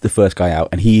he's the first guy out,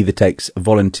 and he either takes a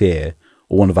volunteer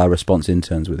or one of our response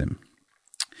interns with him.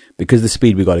 Because the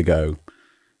speed we got to go,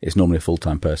 it's normally a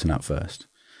full-time person out first.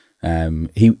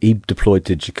 He deployed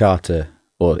to Jakarta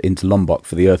or into Lombok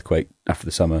for the earthquake after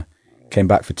the summer, came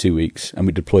back for 2 weeks, and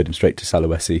we deployed him straight to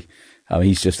Sulawesi.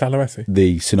 He's just Sulawesi?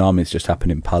 The tsunami's just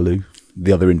happened in Palu,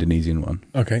 the other Indonesian one.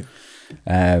 Okay.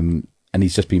 And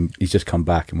he's just come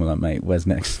back, and we're like, mate, where's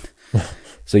next?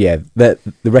 So yeah, the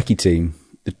recce team,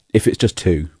 if it's just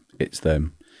two, it's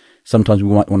them. Sometimes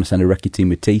we might want to send a recce team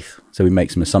with teeth, so we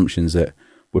make some assumptions that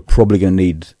we're probably going to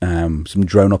need some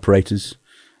drone operators,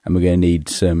 and we're going to need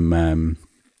some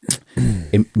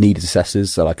need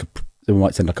assessors. So we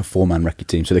might send like a 4-man recce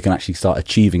team, so they can actually start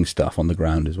achieving stuff on the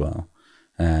ground as well.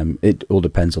 It all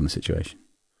depends on the situation.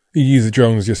 You use the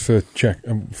drones just for check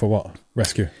for what?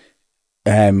 Rescue.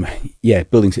 Yeah,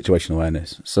 building situational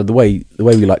awareness. So the way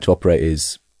we like to operate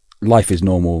is life is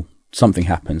normal. Something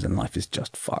happens and life is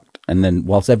just fucked. And then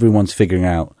whilst everyone's figuring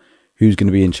out who's going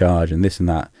to be in charge and this and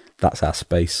that, that's our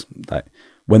space. Like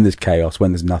when there's chaos,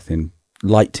 when there's nothing,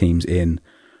 light teams in,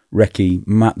 recce,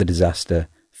 map the disaster,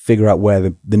 figure out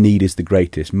where the need is the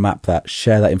greatest, map that,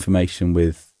 share that information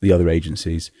with the other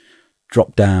agencies,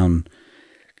 drop down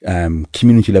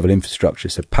community level infrastructure,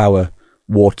 so power,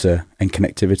 water and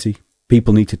connectivity.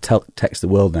 People need to text the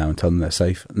world now and tell them they're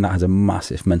safe, and that has a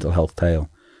massive mental health tail.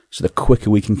 So the quicker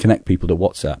we can connect people to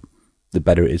WhatsApp, the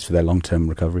better it is for their long-term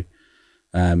recovery.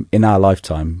 In our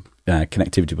lifetime,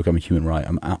 connectivity will become a human right.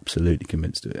 I'm absolutely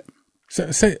convinced of it.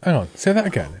 So say that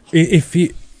again. If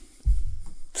you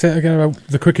say it again about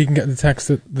the quicker you can get the text,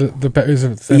 the better is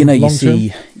it.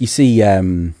 You see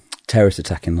terrorist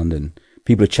attack in London.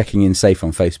 People are checking in safe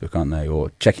on Facebook, aren't they?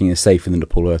 Or checking in safe in the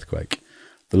Nepal earthquake.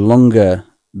 The longer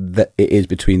that it is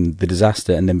between the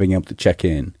disaster and then being able to check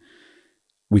in,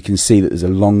 we can see that there's a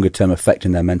longer term effect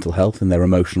in their mental health and their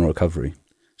emotional recovery.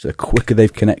 So the quicker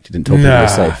they've connected and told people they're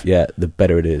safe, the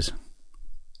better it is.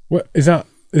 What is that?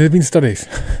 There have been studies.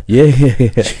 Yeah.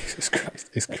 Jesus Christ,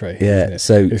 it's crazy. Yeah,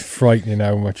 so it's frightening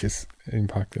how much it's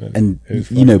impacting it. And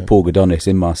you know Paul Godonis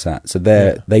in Marsat, so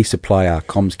they supply our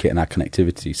comms kit and our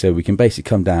connectivity. So we can basically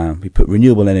come down, we put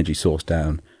renewable energy source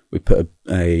down, we put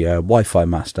a Wi-Fi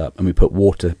mast up, and we put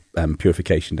water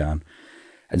purification down.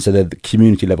 And so that the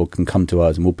community level can come to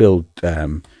us, and we'll build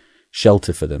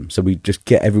shelter for them. So we just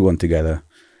get everyone together,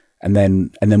 and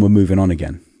then we're moving on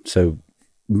again. So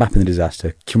mapping the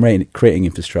disaster, creating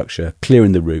infrastructure,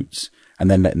 clearing the routes, and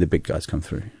then letting the big guys come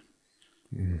through.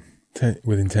 In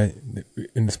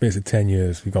the space of 10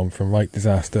 years, we've gone from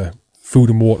disaster, food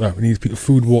and water. We need people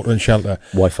food, water, and shelter.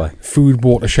 Wi-Fi. Food,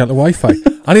 water, shelter, Wi-Fi,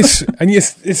 and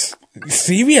it's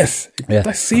serious. Yeah.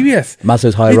 That's serious.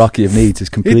 Maslow's hierarchy of needs has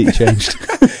completely changed.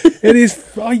 It is.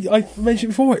 I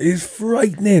mentioned before. It is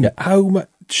frightening how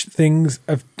much things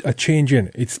are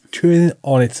changing. It's turning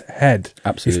on its head.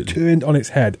 Absolutely, it's turned on its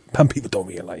head. And people don't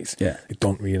realise. Yeah, they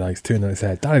don't realise turning on its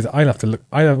head. That is. I have to look.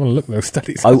 I don't want to look at those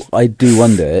studies. I do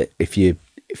wonder if you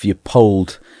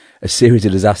polled a series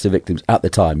of disaster victims at the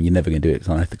time, you're never going to do it. It's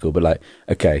unethical. But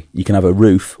okay, you can have a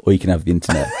roof or you can have the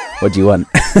internet. What do you want?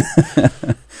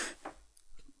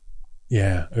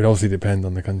 Yeah, it obviously depends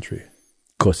on the country.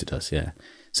 Of course it does, yeah.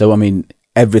 So, I mean,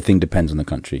 everything depends on the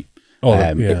country.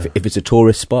 If it's a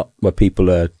tourist spot where people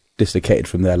are dislocated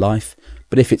from their life,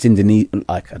 but if it's Indonesia,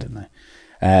 I don't know.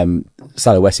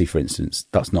 Sulawesi, for instance,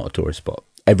 that's not a tourist spot.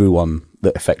 Everyone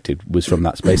that affected was from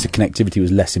that space. The connectivity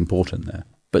was less important there,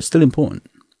 but still important.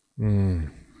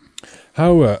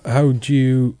 How do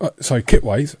you...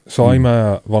 kit-wise, so I'm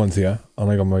a volunteer, and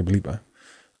I got my bleeper.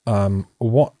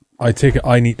 What... I take it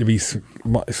I need to be...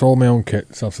 It's all my own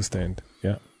kit, self-sustained,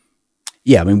 yeah?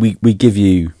 Yeah, I mean, we give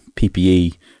you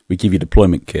PPE, we give you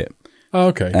deployment kit. Oh,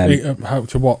 okay. How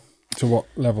to what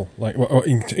level? Like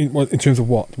in terms of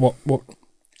what?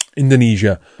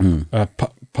 Indonesia,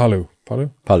 Palu.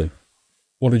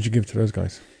 What did you give to those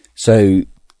guys? So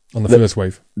on the first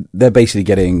wave, they're basically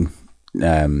getting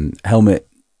helmet,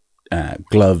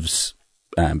 gloves,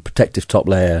 protective top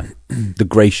layer, the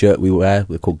grey shirt we wear.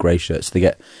 They're called grey shirts. They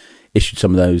get issued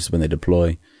some of those when they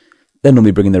deploy. They're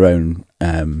normally bringing their own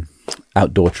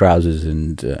outdoor trousers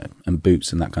and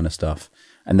boots and that kind of stuff,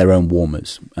 and their own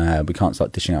warmers. We can't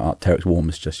start dishing out Arc'teryx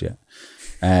warmers just yet.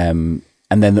 And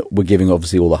then we're giving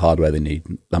obviously all the hardware they need.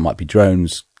 That might be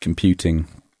drones, computing,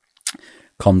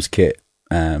 comms kit,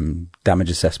 damage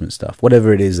assessment stuff,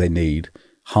 whatever it is they need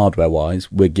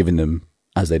hardware-wise. We're giving them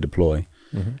as they deploy,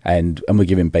 and we're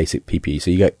giving basic PPE.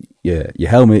 So you get your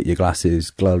helmet, your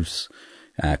glasses, gloves,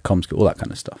 comms kit, all that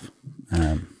kind of stuff.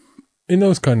 In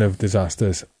those kind of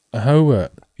disasters, how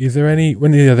is there any,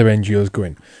 when the other NGOs go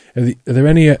in, are there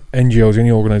any NGOs,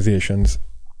 any organisations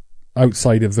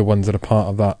outside of the ones that are part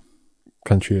of that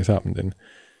country it's happened in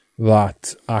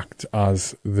that act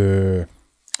as the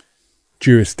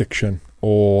jurisdiction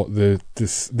or the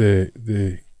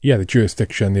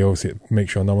jurisdiction? They obviously make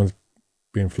sure no one's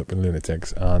being flipping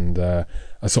lunatics and are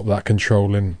sort of that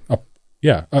controlling,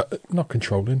 not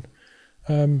controlling,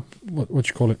 what do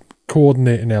you call it,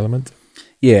 coordinating element.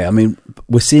 Yeah, I mean,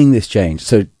 we're seeing this change.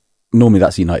 So normally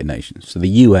that's the United Nations. So the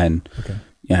UN,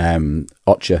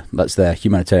 OCHA, that's their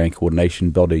humanitarian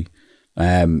coordination body.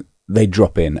 They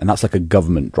drop in, and that's like a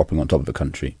government dropping on top of a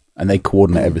country, and they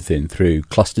coordinate everything through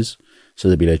clusters. So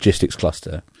there'll be a logistics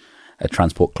cluster, a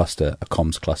transport cluster, a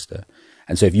comms cluster.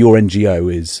 And so if your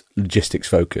NGO is logistics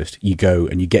focused, you go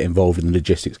and you get involved in the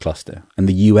logistics cluster. And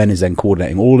the UN is then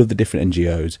coordinating all of the different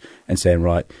NGOs and saying,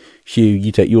 right, Hugh,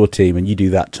 you take your team and you do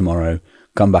that tomorrow.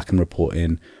 Come back and report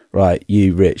in. Right,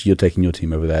 you, Rich, you're taking your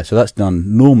team over there. So that's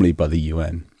done normally by the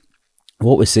UN.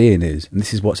 What we're seeing is, and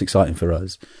this is what's exciting for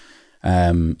us,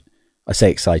 I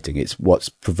say exciting, it's what's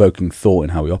provoking thought in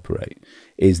how we operate,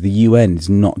 is the UN is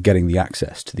not getting the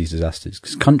access to these disasters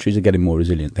because countries are getting more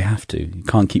resilient. They have to. You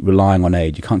can't keep relying on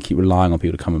aid. You can't keep relying on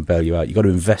people to come and bail you out. You've got to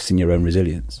invest in your own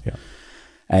resilience. Yeah.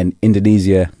 And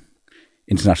Indonesia,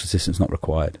 international assistance not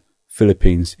required.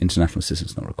 Philippines, international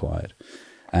assistance not required.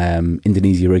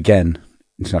 Indonesia, again,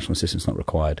 international assistance not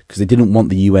required because they didn't want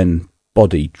the UN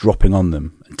body dropping on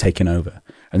them and taking over.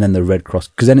 And then the Red Cross,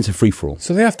 because then it's a free-for-all.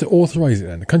 So they have to authorise it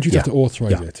then? The countries have to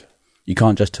authorise it? You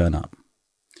can't just turn up.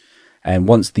 And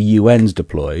once the UN's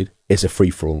deployed, it's a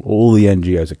free-for-all. All the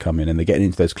NGOs are coming and they're getting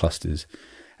into those clusters.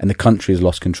 And the country has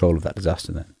lost control of that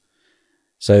disaster then.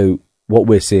 So what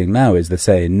we're seeing now is they're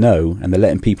saying no, and they're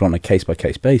letting people on a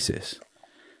case-by-case basis.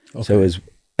 Okay. So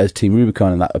as Team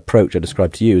Rubicon and that approach I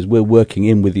described to you, is we're working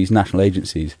in with these national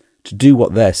agencies to do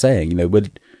what they're saying. You know,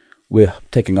 we're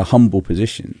taking a humble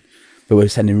position, but we're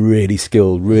sending really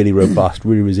skilled, really robust,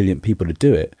 really resilient people to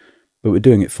do it. But we're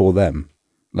doing it for them.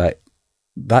 Like,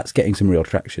 that's getting some real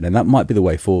traction, and that might be the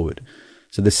way forward.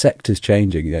 So the sector's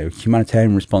changing, you know,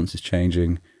 humanitarian response is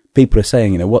changing. People are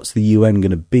saying, you know, what's the UN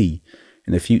going to be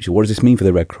in the future? What does this mean for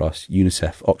the Red Cross,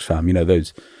 UNICEF, Oxfam, you know,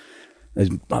 those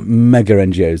mega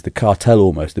NGOs, the cartel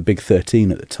almost, the big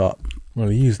 13 at the top. Well,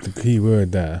 he used the key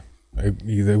word there.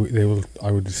 They will,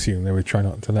 I would assume they would try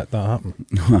not to let that happen.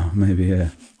 Well, maybe, yeah.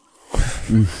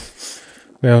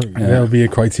 There'll be a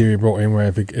criteria brought in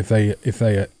where if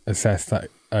they assess that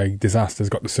a disaster's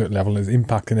got to a certain level and is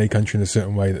impacting a country in a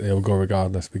certain way, that they'll go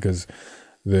regardless because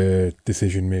the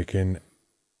decision-making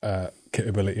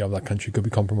capability of that country could be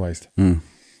compromised.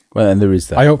 Well, and there is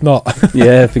that. I hope not.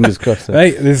 Yeah, fingers crossed.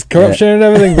 Hey, there's corruption and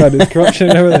everything, bud. There's corruption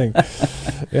and everything.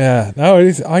 Yeah, no, it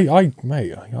is. I like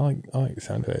the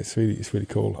sound of it. It's really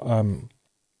cool.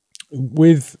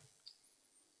 With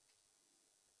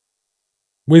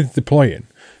deploying,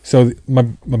 so my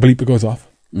bleeper goes off.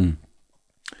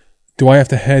 Do I have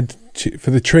to head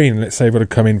for the training? Let's say I've got to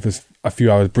come in for a few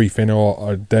hours briefing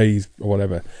or days or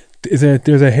whatever.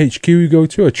 There's a HQ you go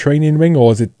to, a training ring,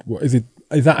 or is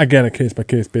that again a case by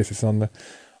case basis on the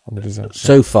disaster?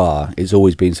 So far, it's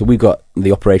always been. So we've got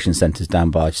the operations centres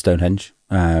down by Stonehenge.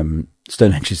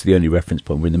 Stonehenge is the only reference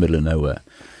point. We're in the middle of nowhere.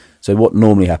 So what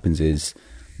normally happens is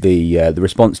the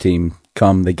response team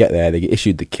come, they get there, they get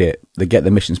issued the kit, they get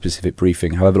the mission specific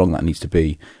briefing, however long that needs to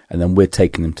be, and then we're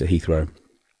taking them to Heathrow.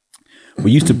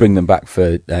 We used to bring them back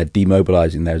for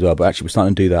demobilising there as well, but actually we're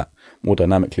starting to do that more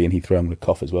dynamically in Heathrow. I'm going to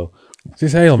cough as well. Is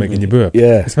this ale making you burp?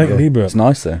 Yeah. It's making me burp. It's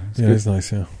nice though. It's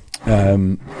nice, yeah.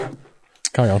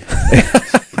 Carry on.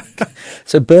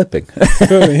 So burping.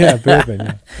 burping,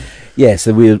 yeah. Yeah,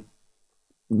 so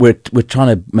we're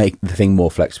trying to make the thing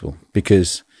more flexible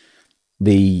because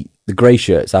the grey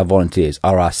shirts, our volunteers,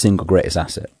 are our single greatest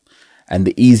asset. And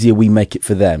the easier we make it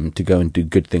for them to go and do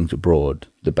good things abroad,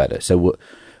 the better. So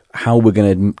how we're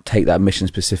going to take that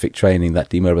mission-specific training, that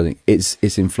demobilising,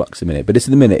 it's in flux a minute. But at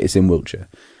the minute, it's in Wiltshire.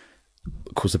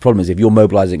 Of course, the problem is if you're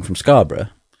mobilising from Scarborough,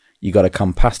 you got to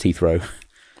come past Heathrow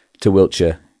to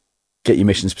Wiltshire, get your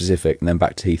mission-specific, and then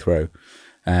back to Heathrow.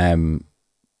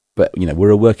 But, we're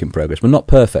a work in progress. We're not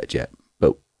perfect yet,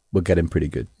 but we're getting pretty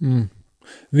good. What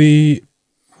the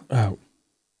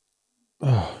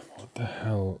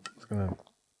hell?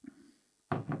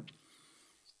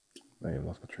 I've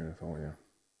lost my train of thought here.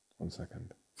 1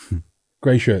 second.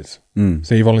 Grey shirts.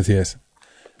 So you volunteers.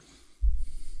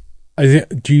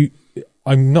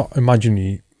 I'm not imagining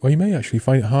you. Well, you may actually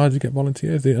find it hard to get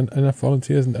volunteers. Enough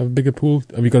volunteers and have a bigger pool.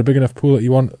 Have you got a big enough pool that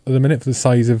you want at the minute for the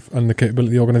size of and the capability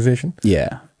of the organisation?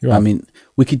 Yeah, I mean,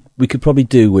 we could probably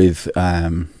do with.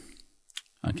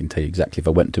 I can tell you exactly if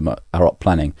I went to our op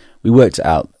planning. We worked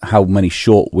out how many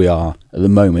short we are at the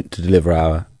moment to deliver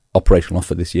our operational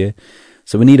offer this year.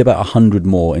 So we need about 100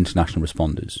 more international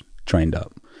responders trained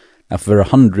up. Now, for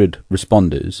 100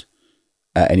 responders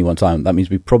at any one time, that means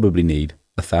we probably need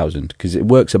 1,000 because it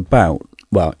works about.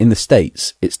 Well, in the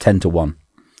States, it's 10 to 1.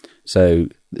 So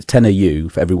 10 of you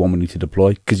for every one we need to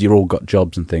deploy because you've all got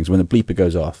jobs and things. When the bleeper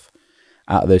goes off,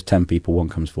 out of those 10 people, one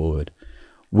comes forward.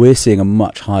 We're seeing a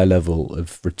much higher level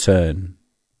of return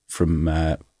from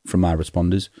our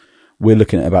responders. We're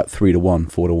looking at about 3 to 1,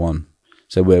 4 to 1.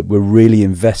 So we're really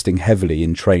investing heavily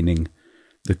in training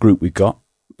the group we've got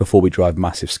before we drive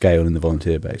massive scale in the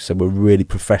volunteer base. So we're really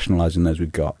professionalising those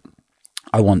we've got.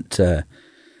 I want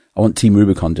Team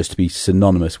Rubicon just to be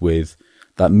synonymous with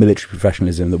that military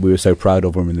professionalism that we were so proud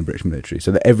of when we were in the British military.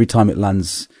 So that every time it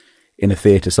lands in a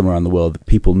theatre somewhere around the world,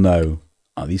 people know,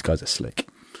 oh, these guys are slick.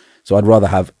 So I'd rather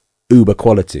have uber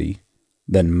quality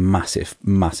than massive,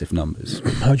 massive numbers.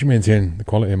 How do you maintain the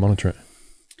quality and monitor it?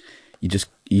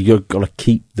 You got to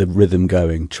keep the rhythm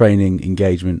going, training,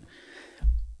 engagement.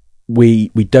 We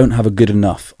don't have a good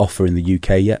enough offer in the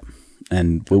UK yet,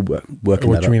 and we're working that up.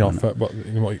 What do you mean offer?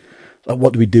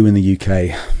 What do we do in the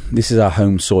UK? This is our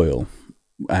home soil,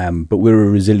 but we're a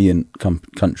resilient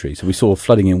country. So we saw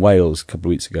flooding in Wales a couple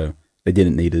of weeks ago. They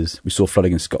didn't need us. We saw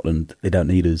flooding in Scotland. They don't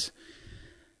need us.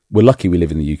 We're lucky we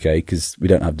live in the UK because we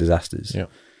don't have disasters. Yeah.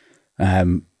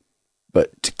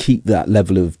 But to keep that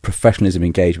level of professionalism,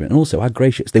 engagement, and also our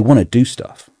grey shirts, they want to do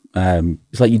stuff.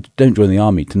 It's like you don't join the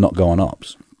army to not go on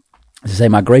ops. It's the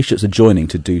same. Our grey shirts are joining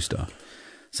to do stuff.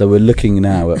 So we're looking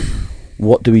now at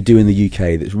what do we do in the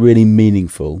UK that's really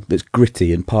meaningful, that's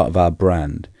gritty and part of our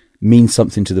brand, means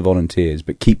something to the volunteers,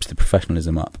 but keeps the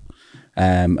professionalism up.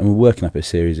 And we're working up a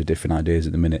series of different ideas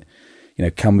at the minute.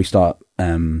 Can we start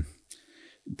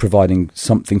providing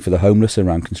something for the homeless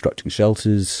around constructing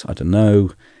shelters? I don't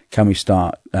know. Can we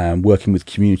start working with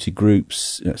community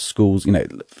groups, schools?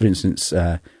 For instance,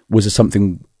 was there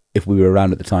something, if we were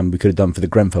around at the time, we could have done for the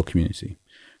Grenfell community?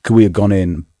 Could we have gone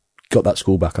in, got that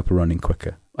school back up and running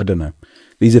quicker? I don't know.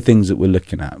 These are things that we're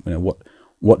looking at.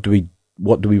 What do we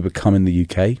become in the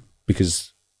UK?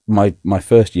 Because my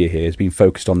first year here has been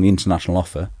focused on the international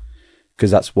offer,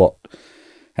 because that's what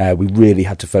we really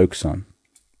had to focus on.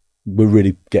 We're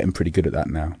really getting pretty good at that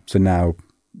now. So now,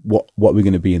 what we're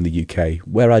going to be in the UK,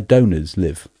 where our donors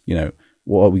live,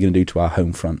 what are we going to do to our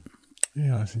home front?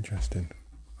 Yeah, that's interesting.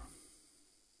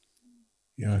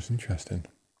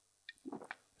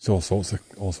 It's all sorts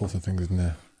of things, isn't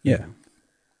there? Yeah.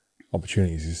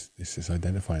 Opportunities is just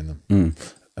identifying them.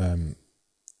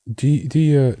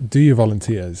 Do your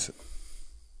volunteers,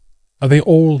 are they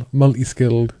all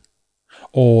multi-skilled,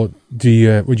 or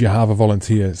would you have a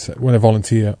volunteer, when a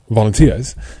volunteer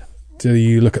volunteers, do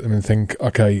you look at them and think,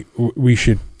 okay, we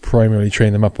should primarily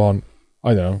train them up on,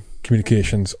 I don't know,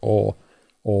 communications or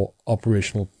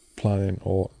operational planning,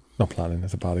 or not planning,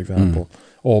 that's a bad example,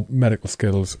 or medical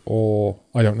skills, or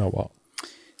I don't know what.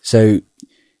 So,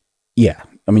 yeah,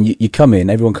 I mean, you come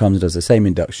in, everyone comes and does the same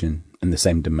induction and the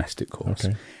same domestic course.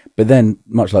 Okay. But then,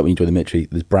 much like when you join the military,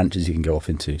 there's branches you can go off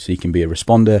into. So you can be a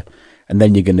responder, and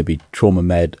then you're going to be trauma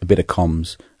med, a bit of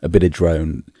comms, a bit of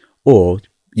drone, or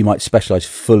you might specialise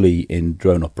fully in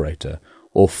drone operator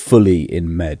or fully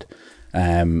in med.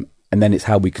 And then it's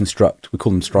how we construct, we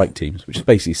call them strike teams, which is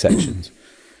basically sections.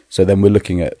 So then we're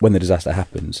looking at, when the disaster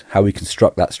happens, how we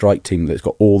construct that strike team that's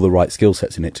got all the right skill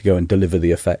sets in it to go and deliver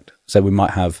the effect. So we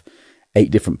might have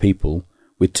 8 different people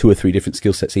with 2 or 3 different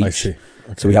skill sets each. I see.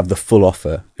 Okay. So we have the full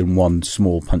offer in one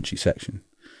small punchy section.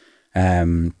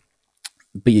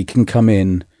 But you can come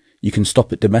in, you can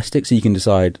stop at domestic, so you can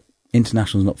decide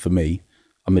international's not for me.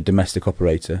 I'm a domestic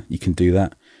operator. You can do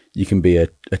that. You can be a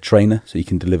trainer, so you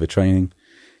can deliver training.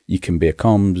 You can be a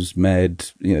comms,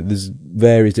 med. There's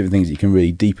various different things you can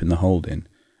really deepen the hold in.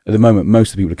 At the moment, most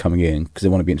of the people are coming in because they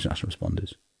want to be international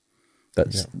responders.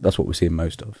 That's what we're seeing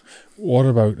most of. What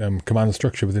about command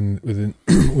structure within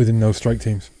those strike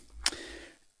teams?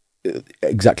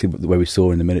 Exactly the way we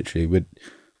saw in the military. We're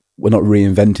not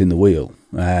reinventing the wheel.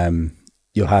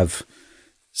 You'll have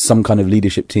some kind of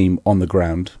leadership team on the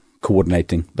ground,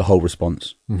 coordinating the whole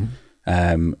response.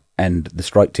 And the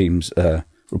strike teams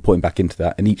reporting back into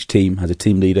that. And each team has a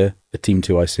team leader, a team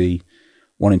 2IC,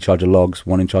 one in charge of logs,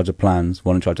 one in charge of plans,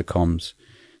 one in charge of comms.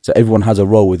 So everyone has a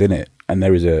role within it, and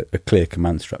there is a clear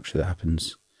command structure that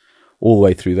happens all the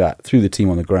way through that, through the team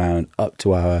on the ground, up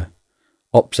to our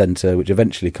ops centre, which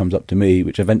eventually comes up to me,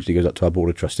 which eventually goes up to our board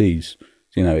of trustees.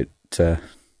 You know,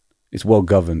 it's well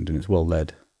governed and it's well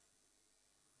led.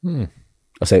 I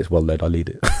say it's well led, I lead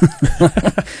it.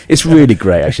 It's really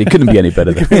great, actually. It couldn't be any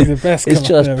better than it. It's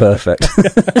just perfect.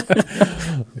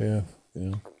 Yeah,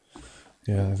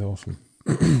 that's awesome.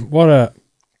 Were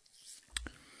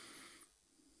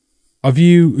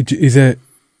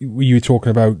you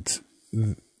talking about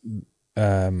in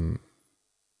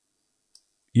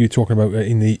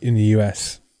the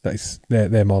US, that is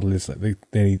their model is that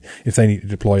they need, if they need to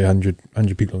deploy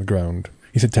 100 people on the ground,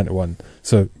 you said 10 to 1,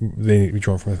 so they need to be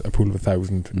drawn from a pool of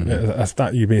 1,000. That's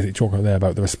that you're basically talking there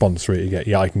about the response rate you get.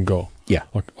 Yeah, I can go. Yeah,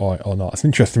 or not. It's an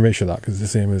interesting ratio, that, because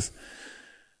it's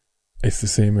the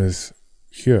same as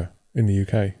here in the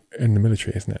UK in the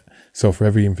military, isn't it? So for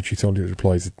every infantry soldier that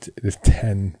deploys, there's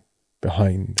 10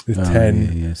 behind. There's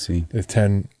 10. Yeah, see. There's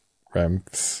 10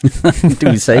 ramps. Do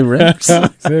we say ramps?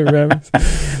 Say ramps.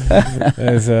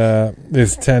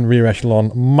 There's 10 rear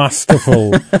echelon,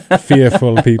 masterful,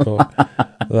 fearful people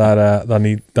that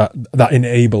need that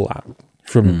enable that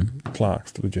from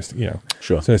clerks to logistics. You know,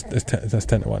 sure. So that's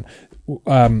 10 to 1,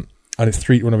 and it's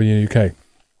 3 to 1 over in the UK.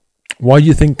 Why do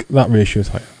you think that ratio is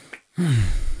higher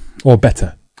or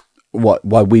better? Why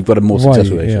we've got a more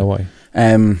successful ratio? Yeah, why?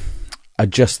 I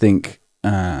just think.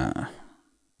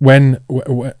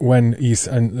 When you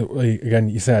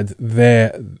said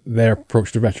their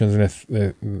approach to veterans, and if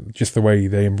just the way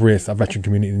they embrace that veteran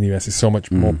community in the US is so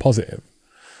much more positive.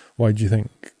 Why do you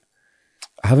think?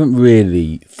 I haven't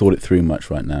really thought it through much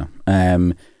right now.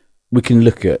 We can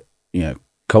look at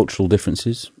cultural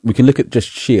differences. We can look at just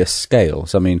sheer scale.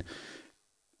 So I mean,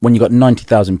 when you've got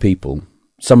 90,000 people,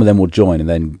 some of them will join and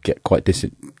then get quite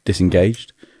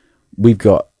disengaged. We've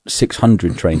got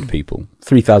 600 trained people,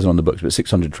 3,000 on the books, but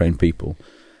 600 trained people,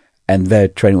 and they're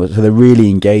training, so they're really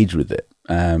engaged with it,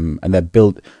 and they're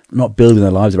not building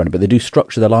their lives around it, but they do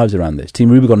structure their lives around this.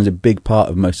 Team Rubicon is a big part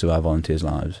of most of our volunteers'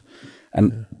 lives,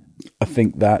 and I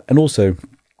think that, and also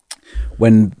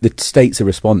when the states are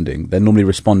responding, they're normally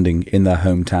responding in their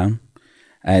hometown,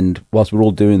 and whilst we're all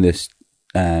doing this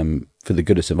for the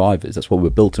good of survivors, that's what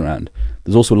we're built around.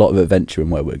 There's also a lot of adventure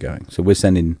in where we're going, so we're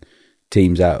sending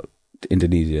teams out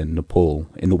Indonesia and Nepal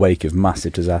in the wake of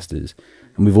massive disasters,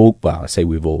 and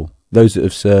those that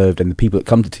have served and the people that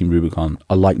come to Team Rubicon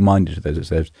are like-minded to those that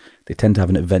served. They tend to have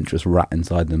an adventurous rat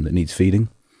inside them that needs feeding,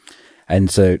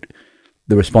 and so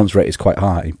the response rate is quite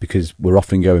high because we're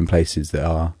often going places that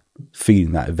are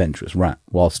feeding that adventurous rat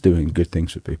whilst doing good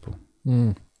things for people.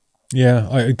 And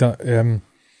that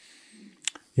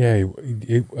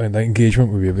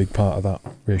engagement would be a big part of that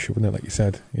ratio, wouldn't it? Like you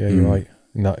said, you're right.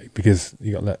 Because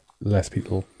you got less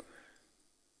people,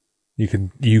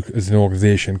 you as an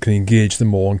organisation can engage them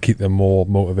more and keep them more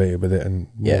motivated with it and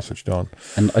more switched on.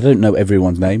 And I don't know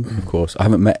everyone's name, of course. I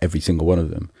haven't met every single one of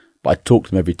them, but I talk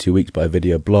to them every 2 weeks by a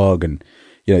video blog, and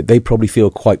they probably feel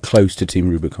quite close to Team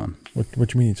Rubicon. What do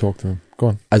you mean you talk to them? Go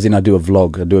on. As in, I do a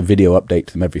vlog, I do a video update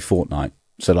to them every fortnight.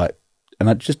 So and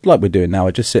I just like we're doing now.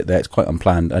 I just sit there. It's quite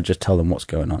unplanned. I just tell them what's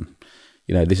going on.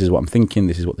 This is what I'm thinking,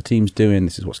 this is what the team's doing,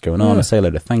 this is what's going on. I say a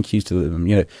load of thank yous to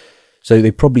them, So they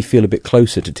probably feel a bit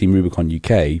closer to Team Rubicon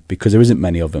UK because there isn't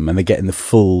many of them, and they're getting the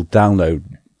full download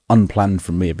unplanned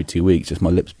from me every 2 weeks, just my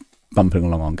lips bumping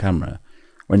along on camera.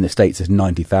 Where in the States there's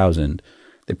 90,000,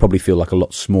 they probably feel like a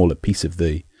lot smaller piece of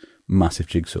the massive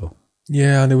jigsaw.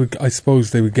 Yeah, and I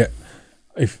suppose they would get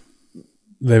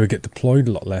deployed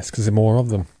a lot less because there are more of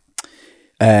them.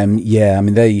 I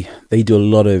mean, they do a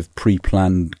lot of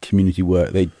pre-planned community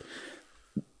work. They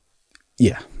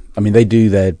do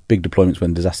their big deployments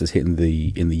when disasters hit in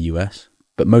the US,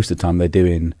 but most of the time they're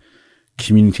doing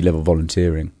community level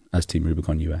volunteering as Team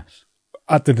Rubicon US.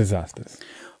 At the disasters?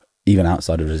 Even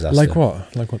outside of disaster. Like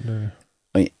what? I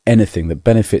mean, anything that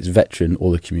benefits veteran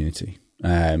or the community.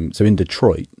 So in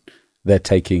Detroit, they're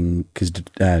taking, because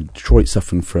Detroit's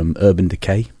suffering from urban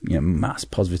decay, mass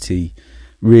poverty,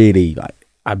 really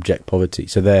abject poverty.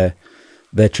 So they're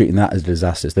treating that as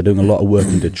disasters. They're doing a lot of work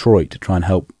in Detroit to try and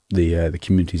help the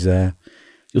communities there.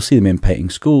 You'll see them in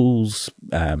painting schools,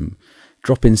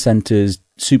 drop-in centres,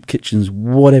 soup kitchens,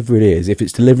 whatever it is. If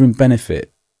it's delivering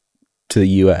benefit to the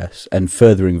US and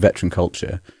furthering veteran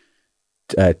culture,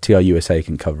 TRUSA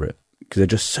can cover it because they're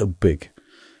just so big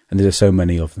and there's so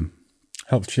many of them.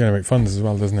 Helps generate funds as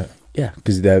well, doesn't it? Yeah,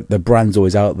 because their brand's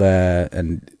always out there,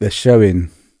 and they're showing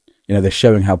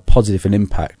how positive an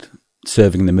impact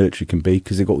serving in the military can be,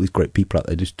 because they've got all these great people out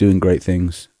there just doing great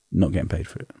things, not getting paid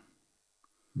for it.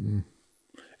 Mm.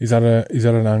 Is that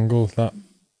an angle that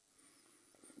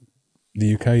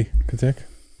the UK could take?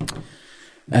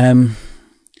 And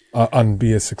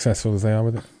be as successful as they are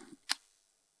with it?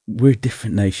 We're a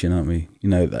different nation, aren't we?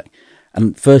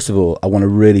 And first of all, I want to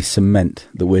really cement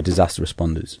that we're disaster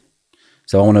responders.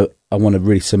 So I want to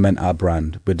really cement our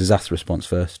brand. We're disaster response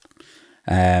first.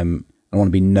 I want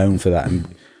to be known for that,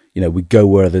 and we go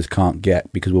where others can't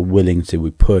get because we're willing to.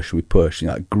 We push.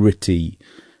 That gritty,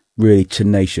 really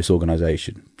tenacious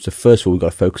organisation. So first of all, we've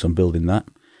got to focus on building that,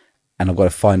 and I've got to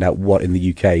find out what in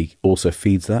the UK also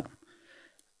feeds that.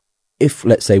 If,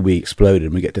 let's say, we exploded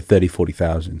and we get to 30,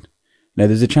 40,000,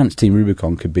 there's a chance Team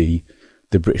Rubicon could be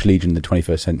the British Legion in the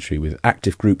 21st century, with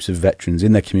active groups of veterans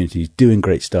in their communities doing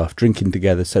great stuff, drinking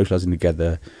together, socialising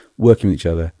together, working with each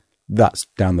other. That's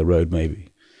down the road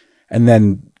maybe. And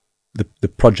then the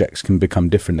projects can become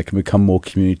different. They can become more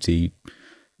community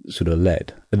sort of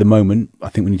led. At the moment, I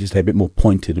think we need to stay a bit more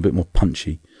pointed, a bit more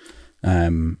punchy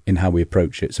in how we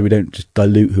approach it. So we don't just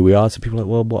dilute who we are. So people are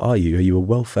like, well, what are you? Are you a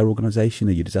welfare organisation?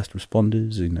 Are you disaster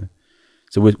responders?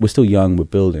 So we're still young, we're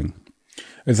building.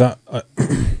 Is that...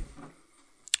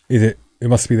 It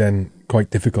must be then quite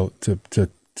difficult to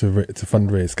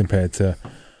fundraise compared to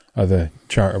other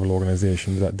charitable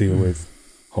organisations that deal with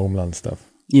homeland stuff.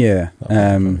 Yeah.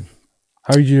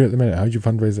 How do you do it at the minute? How do you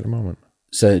fundraise at the moment?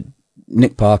 So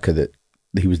Nick Parker,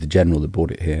 he was the general that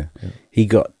brought it here. Yeah. He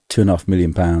got £2.5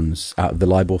 million out of the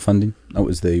LIBOR funding. That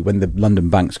was when the London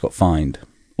banks got fined.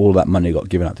 All that money got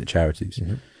given out to charities.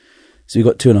 Mm-hmm. So he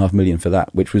got £2.5 million for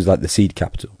that, which was like the seed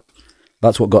capital.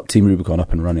 That's what got Team Rubicon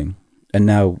up and running. And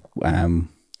now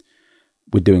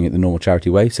we're doing it the normal charity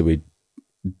way. So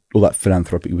all that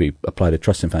philanthropy, we apply to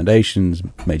trusts and foundations,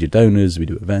 major donors, we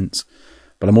do events.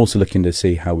 But I'm also looking to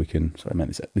see how we can... Sorry, I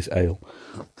meant this ale.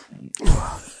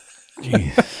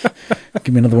 Jeez.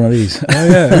 Give me another one of these. Oh,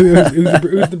 yeah.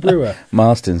 Who's the brewer?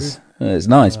 Marston's. It's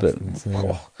nice, Marston's,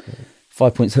 but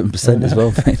 5.7% as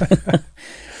well.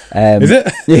 Is it?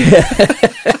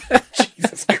 Yeah.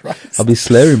 Jesus Christ. I'll be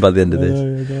slurring by the end of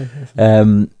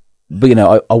this. But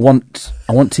I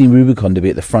want Team Rubicon to be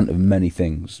at the front of many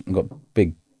things. I've got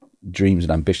big dreams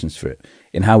and ambitions for it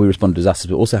in how we respond to disasters,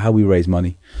 but also how we raise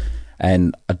money.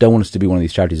 And I don't want us to be one of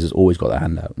these charities that's always got their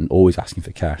hand out and always asking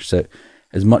for cash. So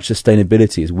as much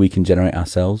sustainability as we can generate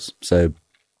ourselves. So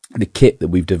the kit that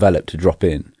we've developed to drop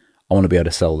in, I want to be able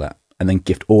to sell that and then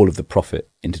gift all of the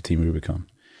profit into Team Rubicon.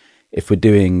 If we're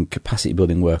doing capacity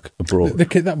building work abroad. The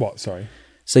kit that what? Sorry.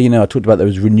 So, I talked about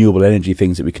those renewable energy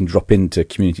things that we can drop into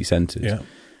community centres. Yeah.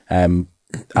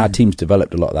 Our team's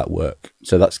developed a lot of that work.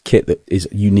 So that's kit that is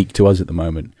unique to us at the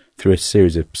moment through a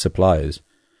series of suppliers.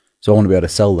 So I want to be able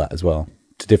to sell that as well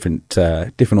to different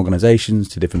organisations,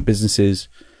 to different businesses,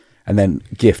 and then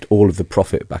gift all of the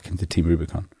profit back into Team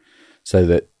Rubicon so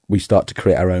that we start to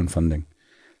create our own funding.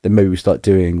 Then maybe we start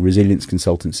doing resilience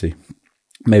consultancy.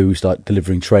 Maybe we start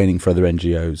delivering training for other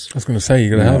NGOs. I was going to say,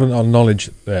 you've got a hell of a lot of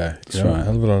knowledge there. That's right. A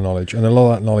hell of a lot of knowledge. And a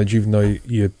lot of that knowledge, even though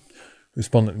you're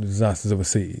responding to disasters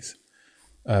overseas,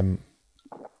 could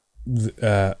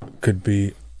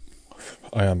be,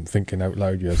 I am thinking out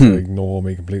loud here, so ignore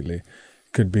me completely,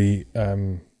 could be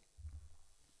in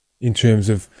terms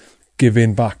of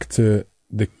giving back to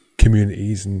the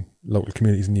communities and local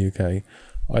communities in the UK,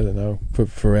 I don't know,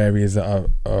 for areas that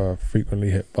are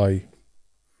frequently hit by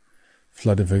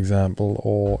flooding, for example,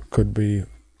 or could be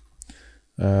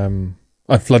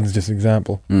flooding is just an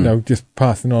example. Just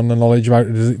passing on the knowledge about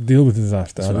how to deal with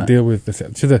disaster, how to deal with this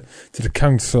to the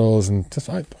councils and just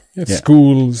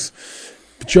schools.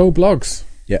 Joe Blogs.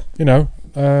 Yeah.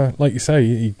 Like you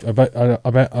say, I bet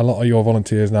a lot of your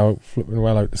volunteers now flipping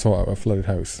well out to sort out a flooded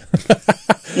house,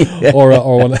 or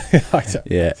one. I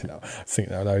think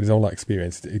now there's all that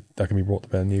experience that can be brought to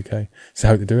bear in the UK. So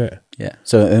how to do it? Yeah.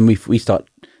 So then we start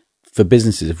for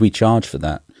businesses. If we charge for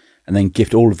that and then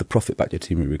gift all of the profit back to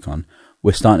Team Rubicon,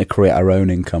 we're starting to create our own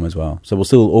income as well. So we'll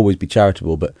still always be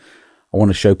charitable, but I want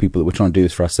to show people that we're trying to do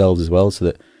this for ourselves as well. So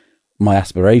that my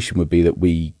aspiration would be that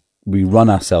we run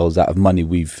ourselves out of money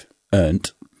we've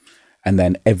earned, and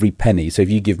then every penny, so if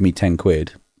you give me 10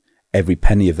 quid, every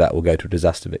penny of that will go to a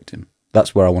disaster victim.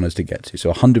 That's where I want us to get to.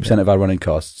 So 100% of our running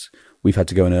costs, we've had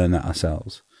to go and earn that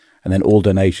ourselves. And then all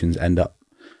donations end up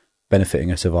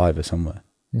benefiting a survivor somewhere.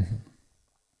 Mm-hmm.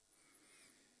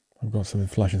 I've got something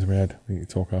flashing through my head. We can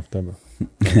talk after. But...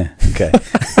 Okay.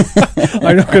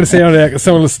 I'm not going to say on there because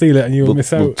someone will steal it and you'll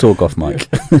miss out. We'll talk off mic.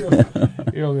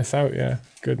 You'll miss out, yeah.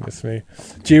 Goodness me.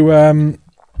 Do you...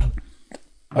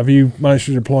 Have you managed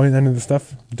to deploy any of the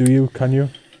stuff? Do you? Can you?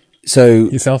 So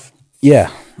Yourself?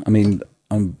 yeah, I mean,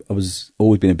 I was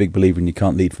always been a big believer in you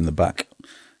can't lead from the back.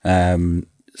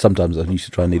 Sometimes I used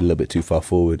to try and lead a little bit too far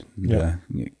forward.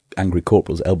 And, angry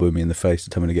corporals elbowing me in the face to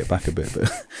tell me to get back a bit.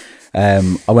 But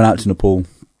I went out to Nepal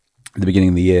at the beginning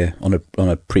of the year on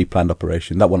a pre-planned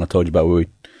operation. That one I told you about, where we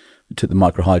took the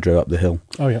micro hydro up the hill.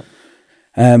 Oh yeah.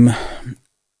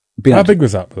 How big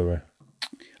was that, by the way?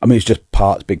 I mean, it's just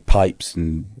parts, big pipes,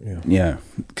 and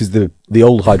because the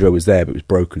old hydro was there, but it was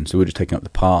broken, so we were just taking up the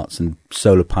parts and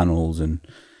solar panels, and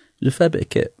it was a fair bit of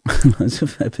kit.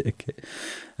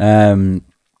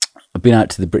 I've been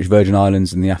out to the British Virgin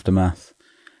Islands in the aftermath,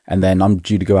 and then I'm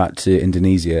due to go out to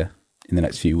Indonesia in the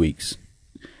next few weeks.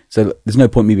 So there's no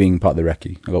point me being part of the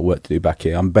recce. I've got work to do back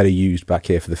here. I'm better used back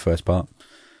here for the first part,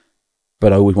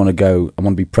 but I always want to go. I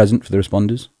want to be present for the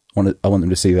responders. I want them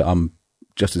to see that I'm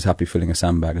just as happy filling a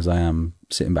sandbag as I am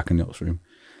sitting back in the ops room.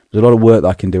 There's a lot of work that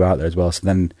I can do out there as well. So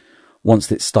then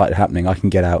once it started happening, I can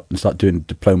get out and start doing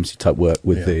diplomacy type work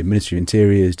with the Ministry of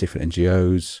Interiors, different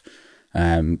NGOs,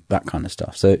 that kind of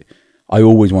stuff. So I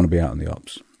always want to be out on the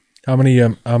ops. How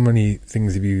many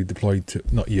things have you deployed to,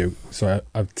 not you, so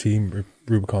our team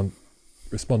Rubicon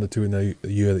responded to in the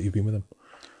year that you've been with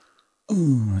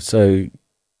them? So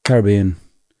Caribbean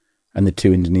and the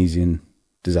 2 Indonesian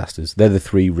disasters. They're the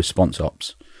 3 response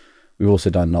ops. We've also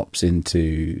done ops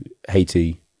into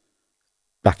Haiti,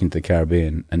 back into the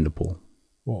Caribbean and Nepal.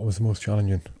 What was the most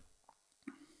challenging?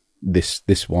 This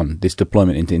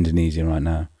deployment into Indonesia right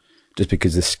now, just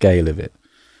because the scale of it.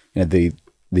 You know,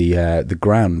 the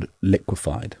ground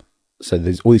liquefied. So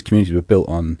there's all these communities were built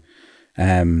on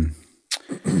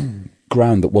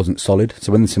ground that wasn't solid.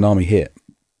 So when the tsunami hit,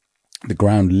 the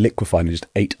ground liquefied and just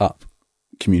ate up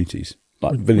communities.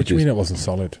 Like villages. What do you mean it wasn't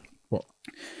solid? What?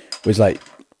 It was like,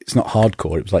 it's not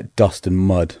hardcore, it was like dust and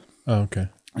mud. Oh, okay.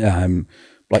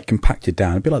 Like compacted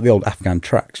down, a bit like the old Afghan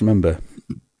tracks, remember?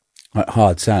 Like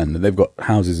hard sand, and they've got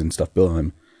houses and stuff built on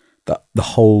them. That the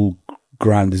whole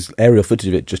ground, there's aerial footage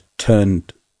of it just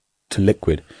turned to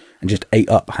liquid and just ate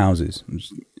up houses.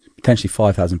 Potentially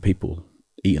 5,000 people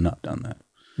eaten up down there.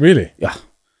 Really? Yeah.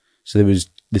 So there's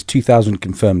 2,000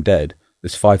 confirmed dead,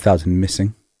 there's 5,000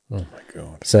 missing. Oh my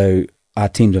God. So our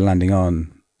teams are landing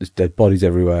on, there's dead bodies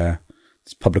everywhere,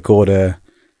 there's public order,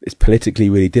 it's politically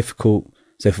really difficult.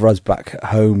 So for us back at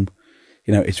home,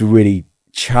 you know, it's a really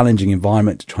challenging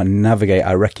environment to try and navigate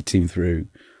our recce team through,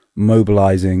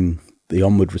 mobilising the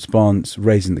onward response,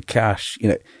 raising the cash. You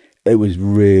know, it was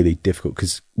really difficult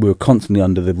because we were constantly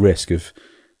under the risk of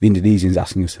the Indonesians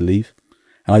asking us to leave.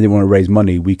 And I didn't want to raise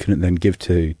money we couldn't then give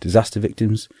to disaster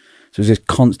victims. So it was this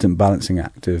constant balancing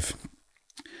act of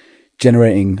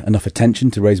generating enough attention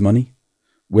to raise money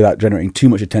without generating too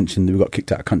much attention that we got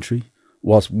kicked out of country,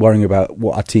 whilst worrying about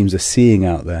what our teams are seeing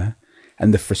out there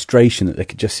and the frustration that they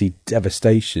could just see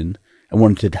devastation and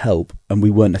wanted help, and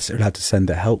we weren't necessarily allowed to send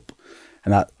their help.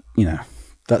 And that, you know,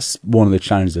 that's one of the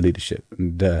challenges of leadership.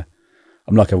 And I'm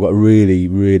lucky I've got a really,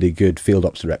 really good field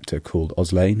ops director called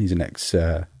Oz Lane. He's an ex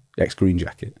Green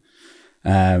Jacket.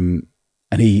 And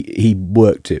he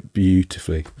worked it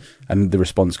beautifully. And the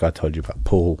response guy I told you about,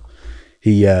 Paul,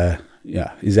 his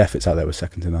efforts out there were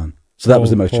second to none. So that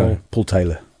was the most challenging. Paul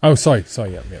Taylor. Oh, sorry,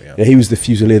 yeah. Yeah, he was the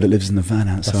fusilier that lives in the van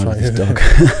outside with his dog.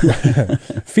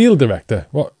 Field director.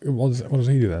 What does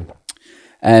he do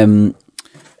then?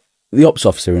 The ops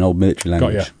officer in old military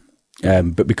language. Got ya.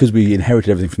 But because we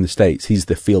inherited everything from the States, he's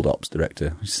the field ops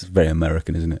director, which is very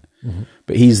American, isn't it? Mm-hmm.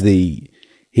 But he's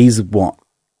what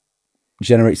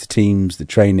generates the teams, the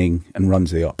training, and runs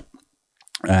the op.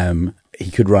 He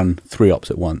could run 3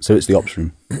 ops at once, so it's the ops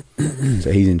room.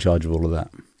 So he's in charge of all of that.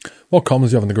 What comms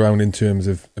do you have on the ground in terms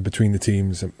of between the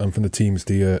teams and from the teams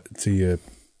to your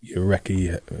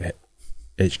recce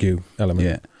HQ element?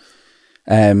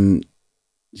 Yeah. So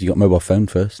you got mobile phone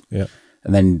first. Yeah.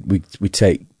 And then we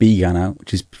take BGAN out,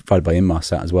 which is provided by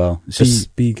Inmarsat as well. It's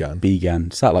just BGAN?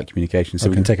 BGAN, satellite communication. So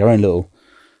we can take our own little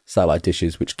satellite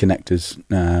dishes, which connect us.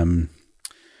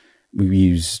 We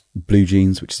use Blue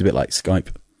Jeans, which is a bit like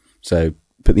Skype. So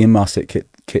put the Inmarsat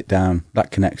kit down, that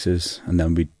connects us, and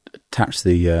then we attach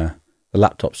the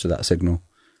laptops to that signal,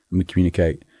 and we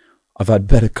communicate. I've had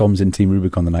better comms in Team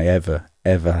Rubicon than I ever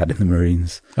had in the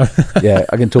Marines. Yeah,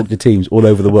 I can talk to teams all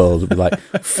over the world with like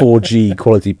 4G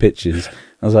quality pictures.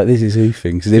 I was like, this is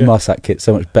oofing, because the Inmarsat kit's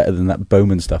so much better than that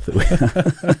Bowman stuff that we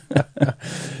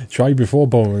have. Try before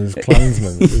Bowman, it was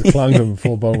Klansman. It was Klansman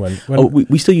before Bowman.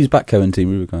 We still use Batco in Team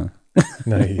Rubicon.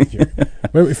 No,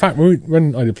 in fact,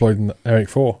 when I deployed in Eric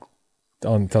 4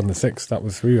 on 2006, that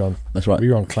was That's right. We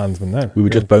were on Klansman then. We were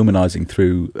just Bowmanizing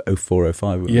through 04,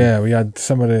 05. Yeah, we had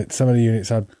some of the units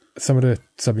had some of the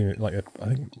sub-unit, like I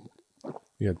think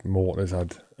you had mortars,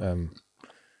 had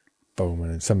Bowman,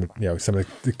 and some of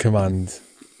the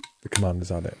commanders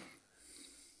had it.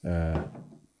 But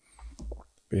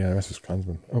yeah, the rest was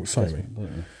Klansmen. Oh, sorry, mate.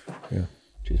 Yeah.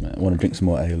 Jeez, mate, I want to drink some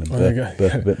more ale and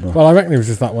burp a bit more. Well, I reckon it was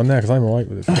just that one there, because I'm alright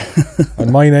with this.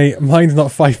 And mine's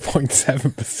not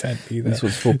 5.7% either. This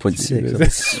one's 4.6. I'll be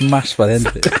smashed by the end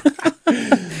of it.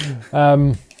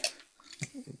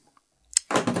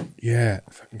 Yeah,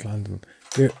 fucking Klansman.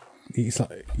 It's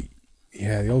like,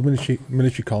 the old military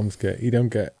comms kit. You don't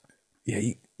get,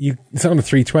 it's on a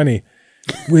 320.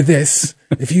 With this,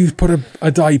 if you put a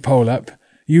dipole up,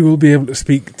 you will be able to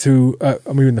speak to,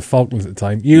 we were in the Falklands at the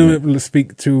time, you'll be able to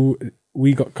speak to,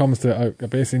 we got comms to a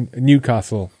base in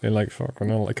Newcastle. They're like, fucking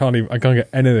hell, I can't get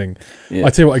anything. Yeah. I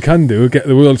tell you what I can do, get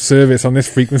the World Service on this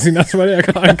frequency. That's what you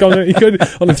could,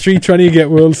 on the 320 you get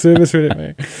World Service with it,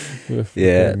 mate.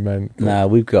 Yeah. Nah,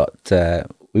 we've got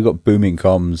booming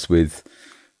comms with,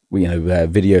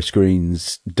 video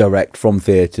screens direct from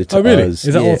theatre to really? us.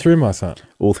 Is that all through Inmarsat?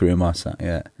 All through Inmarsat,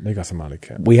 yeah. They got some mad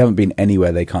kit. We haven't been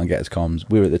anywhere they can't get us comms.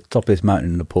 We were at the top of this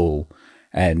mountain in Nepal,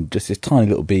 and just this tiny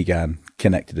little beacon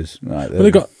connected us. Right, well,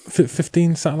 they got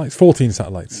 15 satellites, 14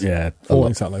 satellites. Yeah,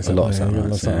 14 satellites. A lot of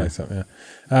satellites. Yeah.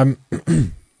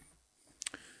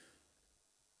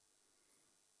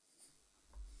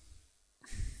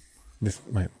 This,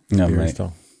 mate. No, mate.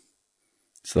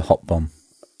 It's the hot bomb.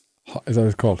 Is that what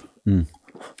it's called? Mm.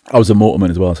 I was a Mortarman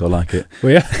as well, so I like it.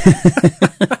 Well, yeah.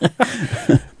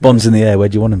 Bombs in the air. Where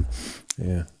do you want them?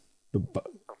 Yeah.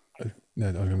 No,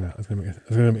 I was going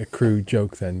to make a crude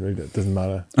joke then. Really, it doesn't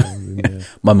matter.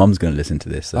 My mum's going to listen to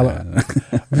this. So.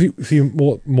 Was you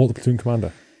Mortar Platoon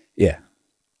Commander? Yeah.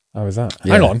 How was that?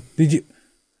 Yeah. Hang on. Did you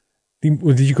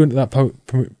go into that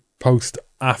post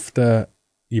after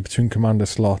your platoon commander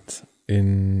slot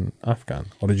in Afghan,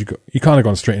 or did you go? You kind of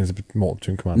gone straight into Mortar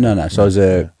Platoon Commander. No. So I was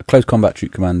a close combat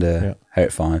troop commander,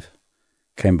 Herrick 5.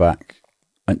 Came back,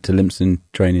 went to Limpston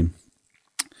training,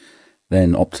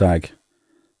 then OPTAG.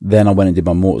 Then I went and did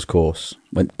my mortars course.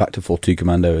 Went back to 4-2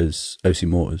 Commando as OC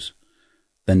Mortars.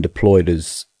 Then deployed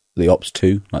as the Ops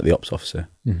 2, like the Ops officer,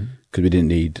 because we didn't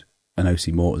need an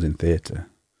OC Mortars in theatre.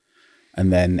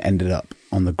 And then ended up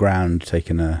on the ground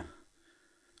taking a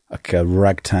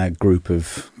ragtag group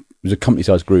of. It was a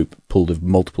company-sized group pulled of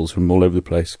multiples from all over the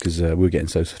place because we were getting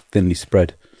so thinly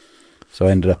spread. So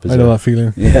I ended up as I know that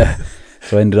feeling. Yeah.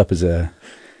 So I ended up as a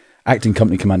acting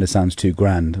company commander. Sounds too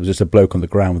grand. I was just a bloke on the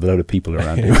ground with a load of people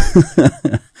around him.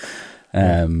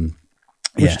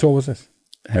 Which tour was this?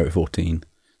 Herrick 14.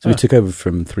 So we took over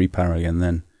from 3 Para again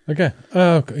then. Okay.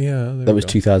 Oh, yeah. That was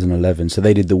 2011. So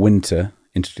they did the winter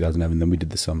into 2011, then we did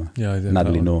the summer. Yeah, I did.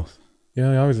 Nadley North.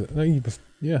 Yeah, I was.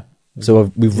 Yeah. So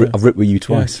I've ripped with you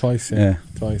twice. Yeah, twice. Yeah,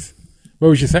 twice. Where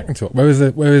was your second tour? Where was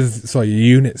your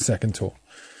unit's second tour?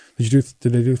 Did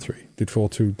they do 3? Did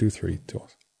 4-2 do 3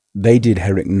 tours? They did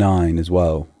Herrick 9 as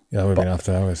well. Yeah, that would have been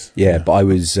after hours. Yeah, but I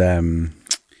was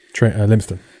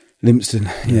Limpston. Limpston,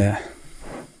 yeah.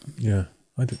 Yeah,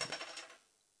 I did.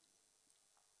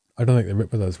 I don't think they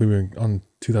ripped with us. We were on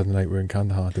 2008. We were in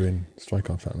Kandahar doing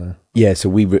strike off that there. Yeah, so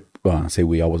we ripped. Well, I say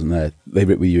we. I wasn't there. They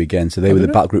ripped with you again. So they were the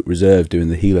Battle Group Reserve doing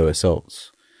the Hilo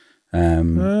assaults.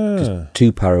 2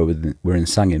 Para were in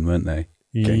Sangin, weren't they?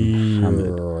 Getting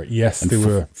hammered. Yes, and they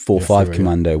were. 4-5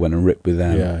 Commando went and ripped with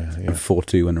them. Yeah. And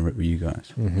 4-2 went and ripped with you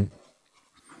guys. Mm-hmm.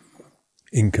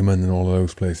 Inkerman and all of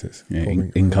those places. Yeah,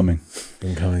 incoming.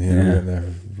 Incoming. Yeah, we went there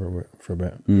for a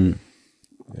bit. Mm.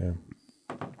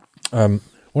 Yeah.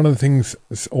 One of the things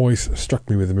that's always struck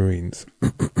me with the Marines.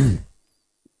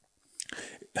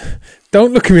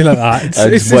 Don't look at me like that.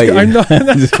 I'm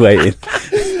just waiting.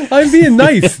 I'm being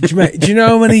nice. Do you know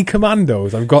how many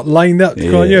commandos I've got lined up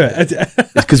to go on you? It's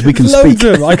because we can Loads speak.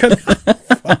 Of them. I can.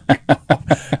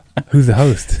 Who's the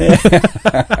host?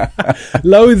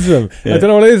 Loads of them. Yeah. I don't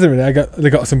know what it is. They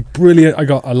got some brilliant. I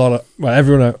got a lot of. Well,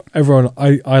 everyone.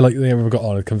 I like they ever got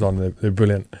on. It comes on. They're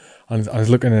brilliant. And I was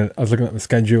looking at the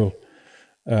schedule.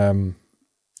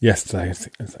 Yesterday, it's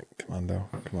like Commando.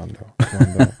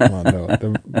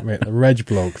 The reg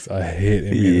blokes, I hate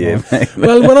him. Yeah,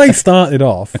 well, when I started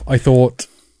off, I thought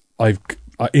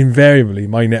invariably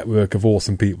my network of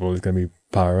awesome people is going to be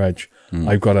Power Reg.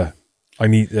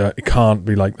 It can't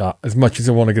be like that. As much as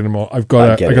I want to get them all, I've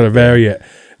got to vary it.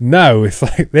 Now it's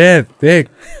like they're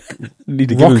need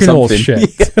to rocking all something.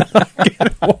 shit.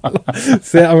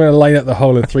 So I'm going to line up the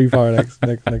whole of 3 Power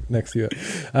next year.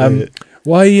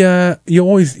 Why you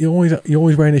always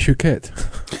wearing issue kit?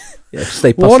 Yeah,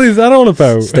 stay puss. What is that all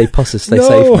about? Stay pussy, stay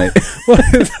safe, mate.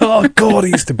 Oh God, he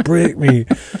used to break me.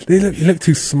 You look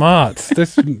too smart.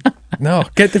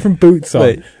 Get different boots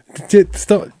on.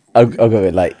 Stop. I'll go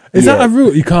with like. Is that a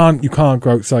rule? You can't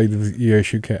go outside of your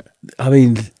issue kit. I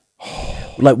mean,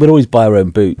 like we'd always buy our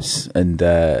own boots, and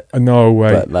No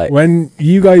way. But, like- when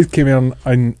you guys came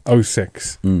in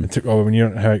 06 and took over when you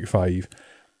were at Herrick 5,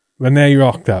 when they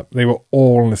rocked up, they were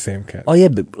all in the same kit. oh yeah,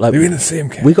 but like They were in the same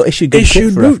kit. we got issued good Issued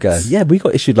kit for boots. Afghan. Yeah, we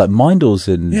got issued like Mindles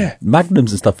and Yeah.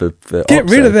 Magnums and stuff for Get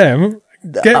rid Oxo. of them.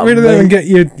 Get rid of them and get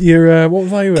your what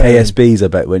was I wearing? KSBs, I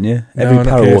bet, wouldn't you? Every not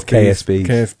para wore KSBs.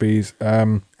 KSBs.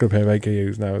 Got a pair of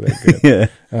AKUs now. They're good.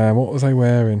 Yeah. What was I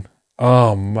wearing?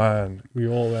 Oh man, we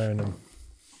were all wearing them.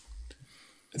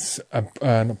 It's not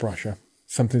Brusher.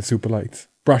 Something super lights.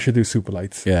 Brusher do super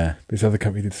lights. Yeah. This other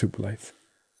company did super lights.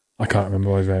 I can't remember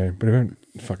what I was wearing, but it weren't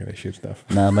fucking issue stuff.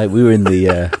 No, mate, we were in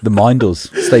the Mindles.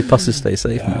 Stay pussers, stay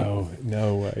safe, mate.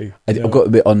 No way. I've got a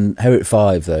bit on Herrick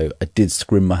 5 though. I did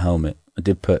scrim my helmet. I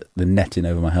did put the netting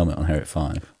over my helmet on Herrick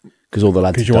 5 because all the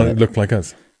lads. Because you want it to look like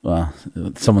us. Well,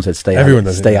 someone said stay. Everyone Ali,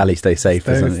 does stay it. Ali, stay safe.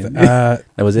 Or something. That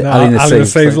was it. No, Ali Alina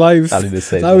saves lives. Ali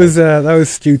saves That was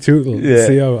Stu Tootle, Yeah.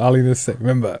 CEO. Alina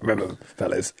remember,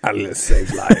 fellas, Alina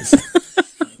saves lives.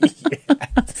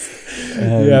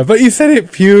 Yeah, but you said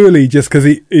it purely just because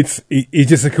he's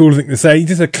just a cool thing to say. He's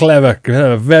just a clever,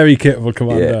 very capable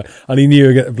commander, and he knew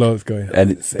he'd get the blows going.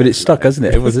 And but it's stuck, hasn't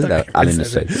it? It was, isn't it? Ali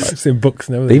saves lives. It's in books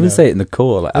now. They even say it in the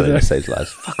core, like Ali saves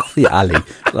lives. Fuck off the Ali.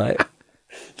 Like,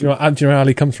 do you know where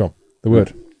Ali comes from? The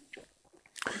word.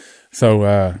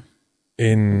 So,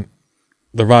 in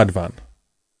the Rad van,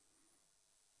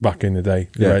 back in the day,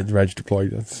 the Reg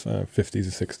deployed, that's 50s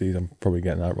or 60s, I'm probably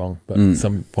getting that wrong, but at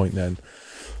some point then,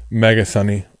 mega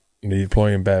sunny, and they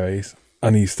deploying berets,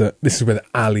 and this is where the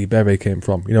Ali beret came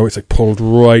from. You know, it's like pulled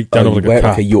right down over like a cap.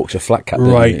 like a Yorkshire flat cap.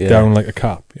 Right down like a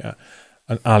cap, yeah.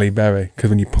 An Ali beret, because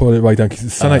when you pull it right down, keeps the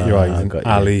sun out your eyes, and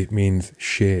Ali means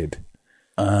shade.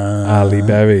 Ali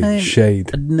berry,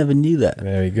 shade. I never knew that.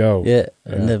 There we go. Yeah,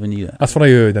 I never knew that. That's what I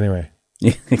heard anyway.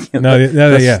 That's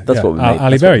what we made.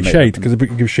 Ali Berry, shade, because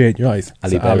it gives shade in your eyes.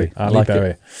 Ali So Berry. Ali like Berry.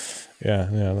 it.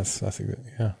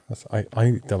 Yeah,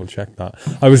 I double checked that.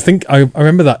 I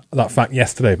remember that fact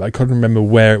yesterday, but I couldn't remember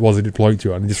where it was it deployed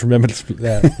to, and I just remembered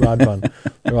the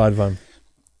Rad van.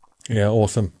 Yeah,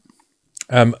 awesome.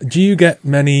 Do you get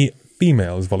many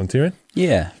females volunteering?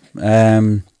 Yeah.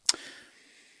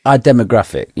 Our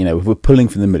demographic, you know, if we're pulling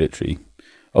from the military,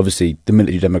 obviously the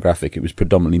military demographic, it was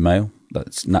predominantly male.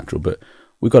 That's natural, but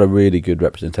we've got a really good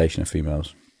representation of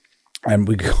females. And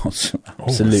we got some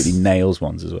absolutely nails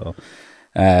ones as well.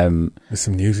 There's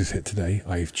some news that's hit today.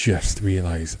 I've just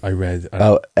realised I read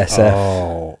about SF.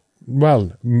 Oh,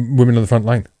 well, women on the front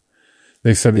line.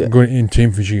 They said going into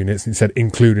infantry units and said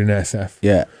including SF.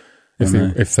 Yeah.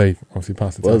 If they obviously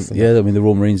pass the test. Yeah, I mean the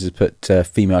Royal Marines has put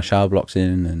female shower blocks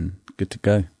in and good to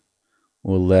go.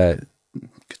 Well,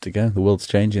 good to go. The world's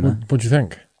changing. What do you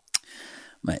think?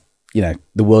 Mate, you know,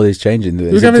 the world is changing.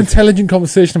 We're having an intelligent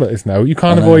conversation about this now. You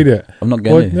can't avoid it. I'm not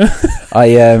going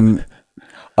to.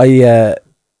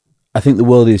 I think the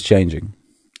world is changing,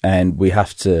 and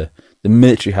the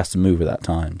military has to move with that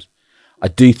times. I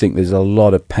do think there's a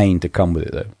lot of pain to come with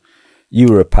it, though. You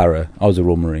were a para, I was a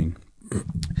Royal Marine.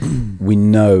 We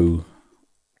know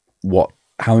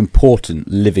how important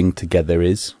living together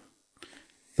is.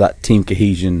 That team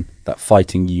cohesion, that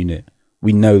fighting unit,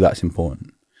 we know that's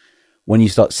important. When you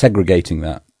start segregating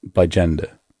that by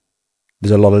gender,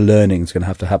 there's a lot of learning that's going to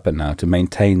have to happen now to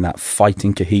maintain that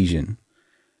fighting cohesion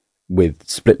with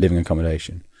split living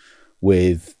accommodation,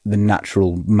 with the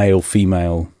natural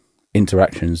male-female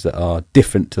interactions that are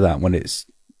different to that when it's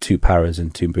two paras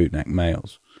and two bootneck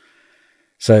males.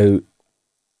 So,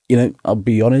 you know, I'll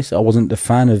be honest, I wasn't a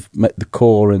fan of the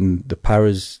Corps and the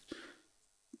paras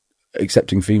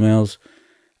accepting females.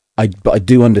 But I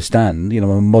do understand, you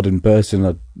know, I'm a modern person,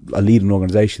 I lead an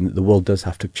organisation, that the world does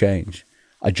have to change.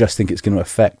 I just think it's going to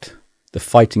affect the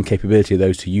fighting capability of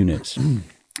those two units, and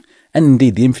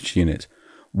indeed the infantry units,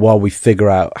 while we figure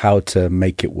out how to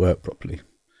make it work properly.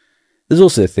 There's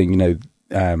also a thing, you know,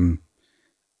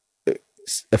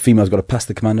 a female's got to pass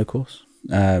the commando course.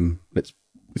 Let's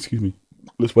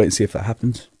wait and see if that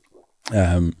happens.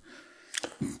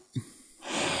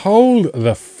 Hold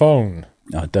the phone.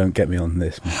 Oh, don't get me on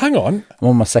this, man. Hang on. I'm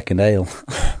on my second ale.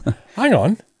 Hang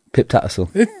on. Pip Tattersall.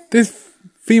 There's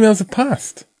females have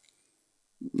passed.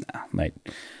 Nah, mate.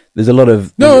 There's a lot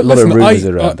of rumours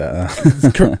around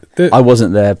that. I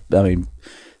wasn't there. I mean,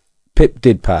 Pip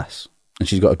did pass, and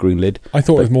she's got a green lid. I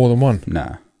thought it was more than one.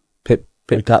 Nah. Pip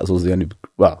Tattersall's the only...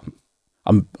 Well,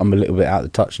 I'm a little bit out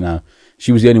of touch now.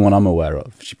 She was the only one I'm aware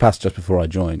of. She passed just before I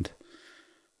joined.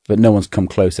 But no one's come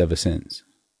close ever since.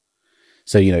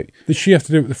 So, you know... Did she have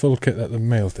to do it with the full kit that the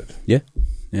males did? Yeah.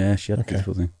 Yeah, she had the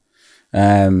full thing.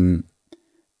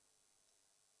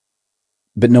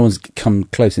 but no one's come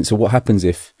close. And so what happens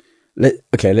if,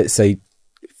 let's say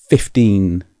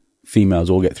 15 females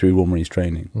all get through Royal Marines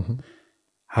training. Mm-hmm.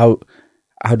 How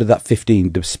did that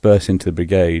 15 disperse into the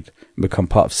brigade and become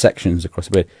part of sections across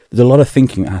the brigade? There's a lot of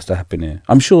thinking that has to happen here.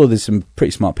 I'm sure there's some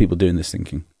pretty smart people doing this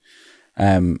thinking.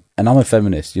 And I'm a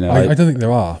feminist, you know. I don't think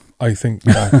there are. I think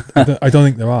I don't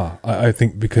think there are. I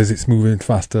think because it's moving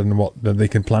faster than what they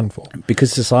can plan for.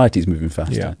 Because society's moving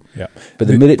faster. Yeah. But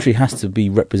the military has to be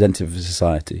representative of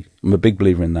society. I'm a big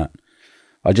believer in that.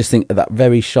 I just think at that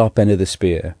very sharp end of the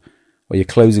spear, where you're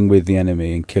closing with the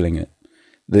enemy and killing it,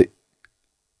 that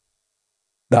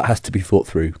has to be thought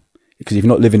through. Because if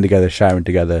you're not living together, showering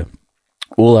together,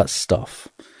 all that stuff,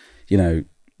 you know,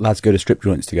 lads go to strip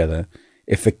joints together.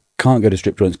 If they can't go to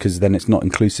strip joints because then it's not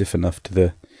inclusive enough to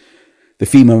the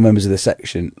female members of the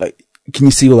section, like, can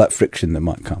you see all that friction that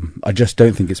might come? I just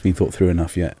don't think it's been thought through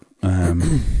enough yet. I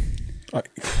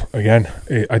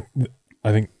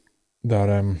think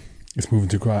that it's moving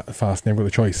too fast and they've got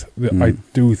a choice. I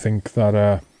do think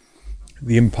that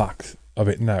the impact of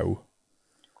it now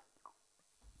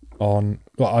on,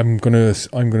 well, I'm gonna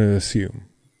assume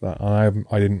that, and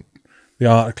I didn't, the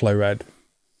article I read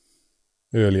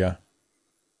earlier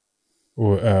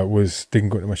didn't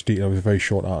go into much detail. It was a very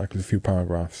short article, a few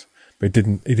paragraphs, but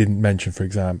it didn't mention, for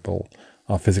example,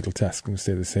 our physical tests going to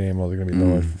stay the same or they're going to be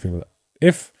lowered.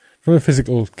 If from the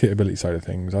physical capability side of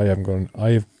things, on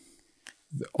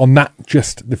that,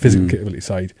 just the physical capability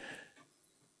side,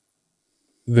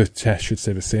 the test should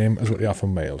stay the same as what they are for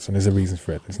males, and there's a reason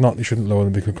for it. It's not they shouldn't lower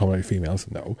them because they accommodate females.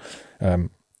 No,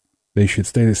 they should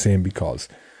stay the same because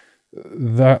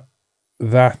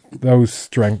those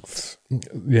strengths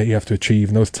you have to achieve,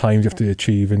 and those times you have to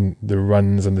achieve in the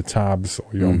runs and the tabs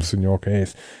or jumps in your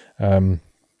case, and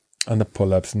the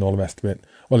pull-ups and all the rest of it.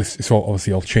 Well, it's all,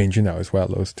 obviously all changing now as well,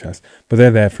 those tests, but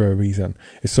they're there for a reason.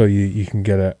 It's so you can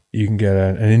get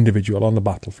an individual on the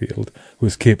battlefield who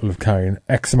is capable of carrying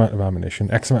X amount of ammunition,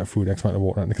 X amount of food, X amount of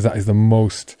water, because that is the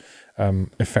most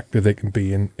effective they can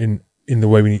be in the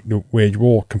way we need to wage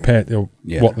war compared to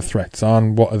what the threats are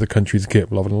and what other countries are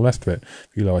capable of and all the rest of it.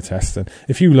 If you lower tests, and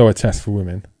if you lower tests for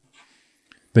women,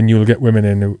 then you'll get women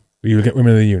in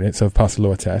the units that have passed a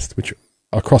lower test, which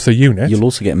across a unit. You'll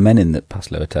also get men in that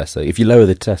pass lower tests. So if you lower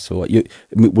the test,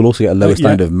 we'll also get a lower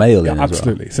standard of male in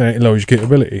absolutely. as well. So it lowers your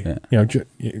capability. Yeah. You know,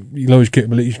 you lowers your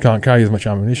capability. You can't carry as much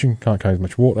ammunition, can't carry as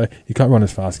much water, you can't run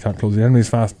as fast, you can't close the enemy as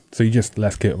fast, so you're just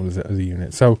less capable as a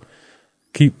unit. So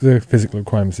keep the physical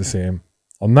requirements the same.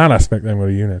 On that aspect, I've got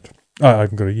a unit. I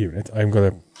haven't got a unit. I haven't got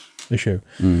an issue.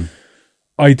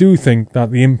 I do think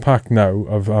that the impact now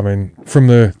of having, from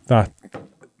that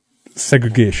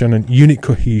segregation and unit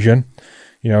cohesion,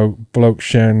 you know, blokes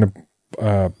sharing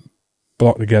a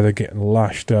block together, getting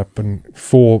lashed up, and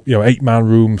 8-man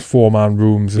rooms, 4-man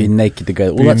rooms, being naked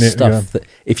together, all that stuff. That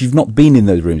if you've not been in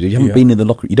those rooms, if you haven't been in the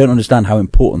locker room, you don't understand how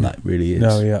important that really is.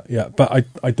 No, but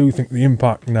I do think the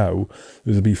impact now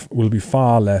will be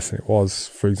far less than it was,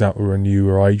 for example, when you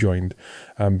or I joined,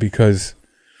 because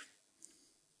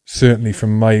certainly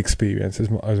from my experience, as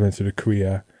I went through the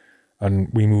career, and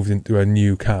we moved into a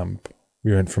new camp.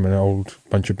 We went from an old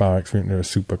bunch of barracks, we went into a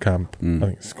super camp. I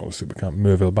think it's called a super camp,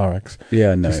 Merville Barracks.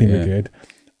 Yeah, no, Brigade.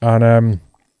 And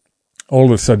all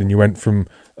of a sudden you went from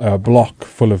a block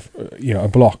full of, a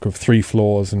block of 3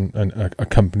 floors and a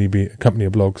company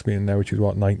of blokes being there, which is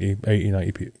what, 90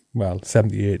 people, well,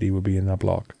 70, 80 would be in that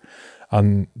block.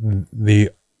 And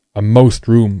most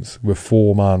rooms were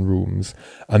 4-man rooms.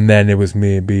 And then there was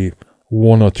maybe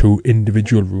 1 or 2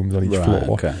 individual rooms on each floor.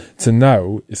 Okay. So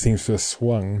now it seems to have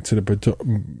swung to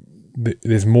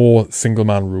there's more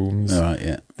single-man rooms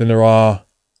than there are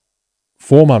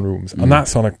 4-man rooms. And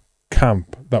that's on a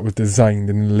camp that was designed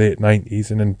in the late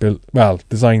 90s and then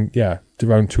designed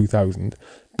around 2000,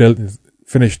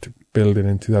 finished building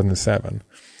in 2007.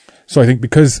 So I think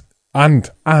because, and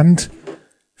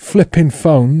flipping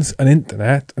phones and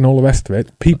internet and all the rest of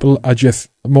it, people are just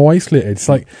more isolated. It's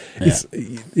like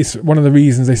it's one of the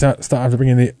reasons they started to bring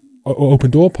in the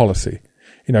open door policy.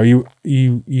 You know, you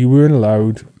weren't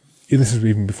allowed. This is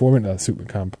even before we went to that super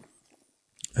camp.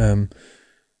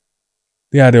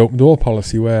 They had an open door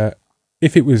policy where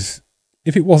if it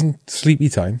wasn't sleepy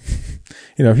time,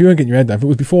 you know, if you weren't getting your head down, if it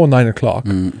was before 9 o'clock,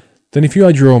 then if you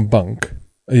had your own bunk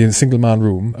in a single man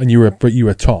room and you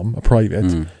were Tom, a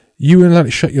private. You weren't allowed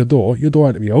to shut your door. Your door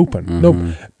had to be open.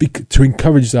 No, to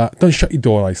encourage that, don't shut your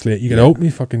door and isolate. You're going to open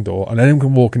your fucking door, and anyone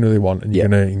can walk in who they want, and you're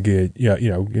going to engage. You're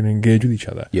going to engage with each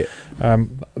other. Yeah.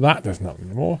 That doesn't happen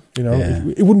anymore. You know,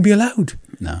 it wouldn't be allowed.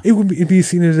 No, it would be. It'd be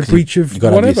seen as a breach of you've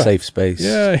got whatever. To be a safe space.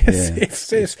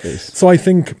 Safe space. So I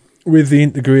think with the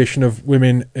integration of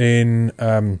women in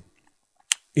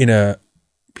in a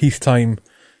peacetime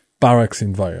barracks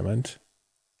environment,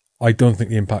 I don't think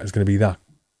the impact is going to be that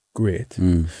great.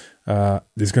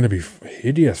 There's going to be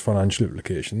hideous financial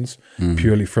implications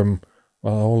purely from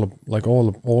all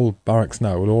the barracks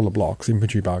now, with all the blocks,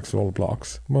 infantry barracks, with all the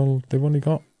blocks. Well, they've only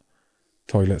got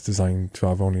toilets designed to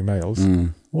have only males.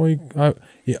 And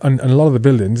a lot of the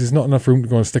buildings, there's not enough room to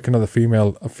go and stick a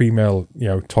female,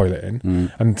 toilet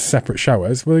in, and separate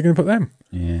showers. Where are they going to put them?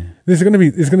 Yeah. There's going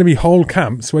to be whole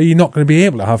camps where you're not going to be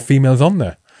able to have females on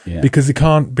there because they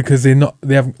can't, because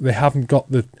they haven't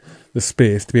got the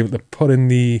space to be able to put in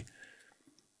the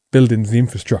buildings, the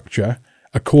infrastructure,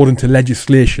 according to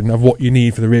legislation of what you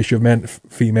need for the ratio of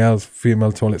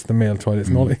female toilets to male toilets,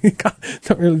 and all that. You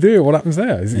can't really do it. What happens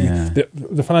there?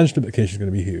 The financial implication is going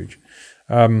to be huge.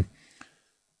 Women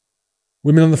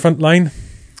on the front line.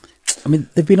 I mean,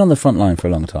 they've been on the front line for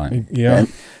a long time. Yeah.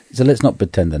 So let's not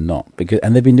pretend they're not,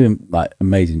 and they've been doing like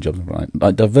amazing jobs on the front line.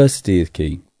 Like, diversity is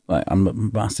key. Like, I'm a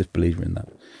massive believer in that.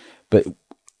 But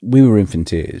we were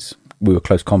infanteers. We were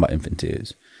close combat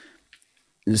infanteers.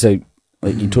 So,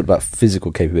 like, you talked about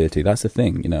physical capability. That's the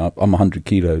thing. I'm 100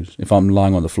 kilos. If I'm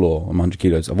lying on the floor, I'm 100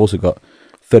 kilos. I've also got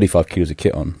 35 kilos of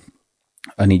kit on.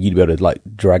 I need you to be able to, like,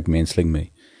 drag me and sling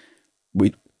me.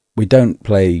 We don't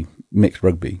play mixed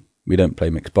rugby. We don't play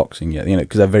mixed boxing yet,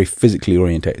 because they're very physically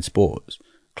orientated sports.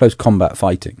 Close combat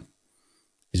fighting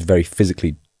is very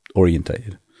physically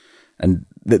orientated. And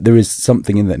there is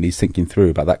something in that needs thinking through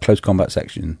about that close combat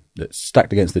section that's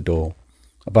stacked against the door,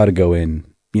 about to go in.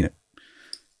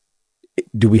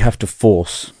 Do we have to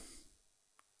force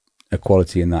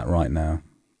equality in that right now?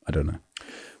 I don't know.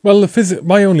 Well,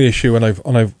 my only issue, and I've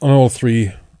on all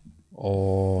three of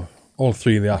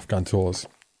the Afghan tours,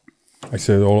 I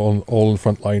said all the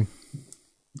front line,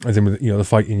 as in with the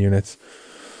fighting units,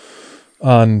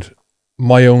 and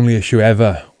my only issue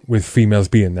ever with females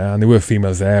being there, and there were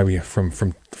females there,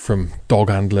 from dog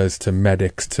handlers to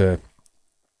medics to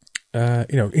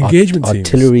engagement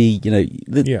teams, artillery,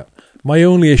 My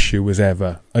only issue was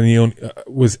ever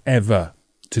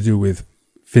to do with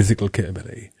physical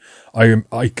capability.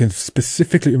 I can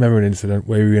specifically remember an incident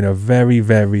where we were in a very,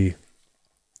 very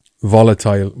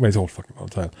volatile, well, it's all fucking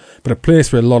volatile, but a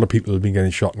place where a lot of people had been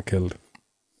getting shot and killed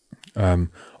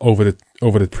over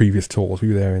the previous tours. We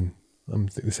were there in, I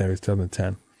think this area is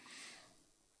 2010.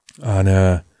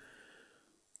 And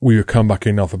we would come back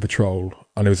in off a patrol,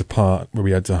 and there was a part where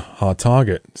we had to hard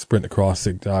target, sprint across,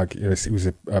 zigzag. It was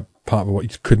a part of what you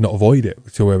could not avoid it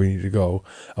to where we needed to go.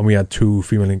 And we had two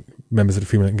members of the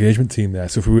female engagement team there.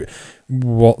 So I can't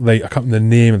remember the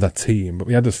name of that team, but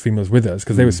we had those females with us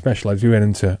because they were specialised. We went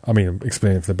into, I'm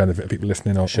explaining for the benefit of people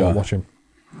listening or watching.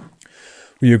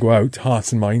 We would go out,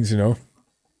 hearts and minds, you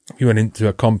went into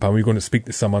a compound, we were going to speak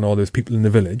to someone, or there's people in the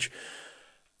village.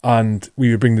 And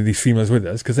we would bring these females with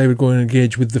us because they would go and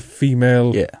engage with the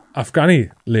female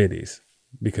Afghani ladies,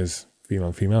 because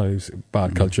female, it was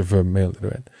bad culture for a male to do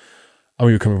it. And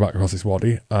we were coming back across this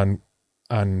wadi, and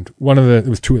there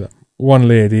was two of them. One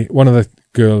lady, one of the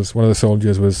girls, one of the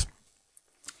soldiers was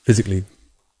physically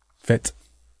fit,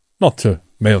 not to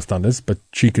male standards, but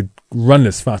she could run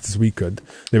as fast as we could.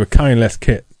 They were carrying less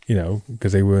kit,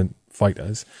 because they weren't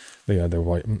fighters. They had their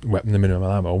weapon, the minimum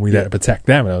ammo, and we had to protect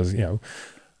them. And I was,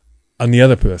 and the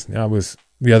other person,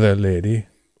 the other lady,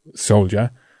 soldier,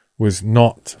 was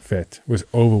not fit, was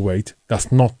overweight.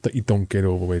 That's not that you don't get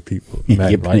overweight people. You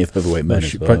get plenty of overweight men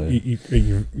as well. But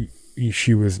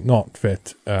she was not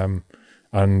fit. And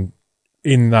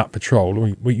in that patrol,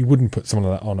 you wouldn't put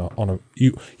someone like that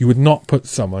you would not put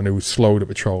someone who slowed a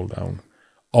patrol down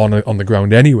on the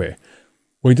ground anyway.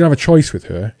 Well, you didn't have a choice with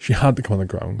her. She had to come on the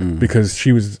ground because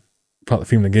she was part of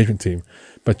the female engagement team.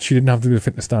 But she didn't have to do the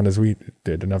fitness standards we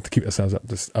did and have to keep ourselves up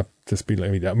to speed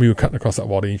like we did. And we were cutting across that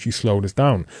wadi and she slowed us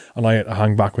down. And I had to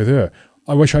hang back with her.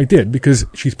 I wish I did, because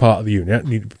she's part of the unit.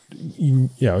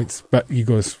 But you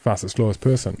go as fast as slowest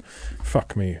person.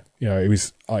 Fuck me. It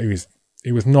was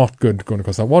not good going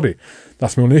across that wadi.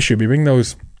 That's my only issue. Bring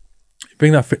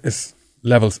that fitness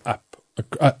levels up,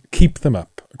 keep them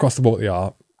up across the board they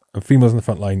are, and females in the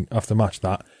front line have to match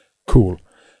that. Cool.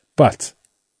 But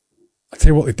I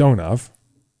tell you what they don't have,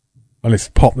 and it's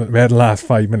popping at the head the last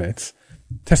 5 minutes,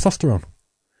 testosterone.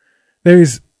 There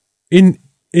is, in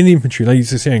the infantry, like you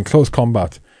used to say, in close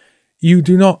combat,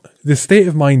 the state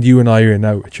of mind you and I are in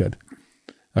now, Richard,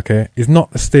 okay, is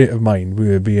not the state of mind we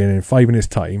would be in 5 minutes'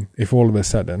 time if all of a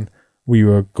sudden we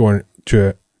were going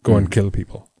to go and kill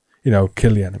people,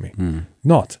 kill the enemy.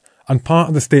 Not. And part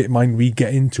of the state of mind we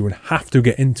get into and have to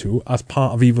get into as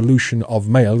part of evolution of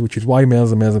males, which is why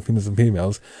males are males and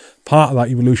females, part of that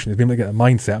evolution is being able to get a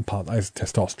mindset, and part of that is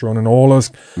testosterone and all those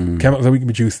chemicals that we can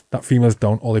produce that females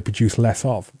don't, or they produce less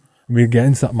of. And we get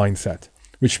into that mindset,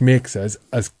 which makes us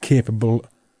as capable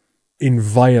in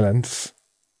violence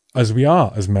as we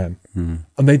are as men.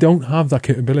 And they don't have that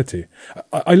capability.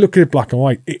 I look at it black and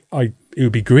white. It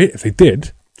would be great if they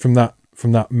did from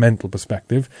that mental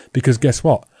perspective, because guess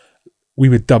what? We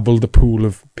would double the pool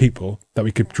of people that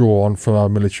we could draw on for our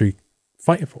military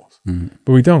fighting force.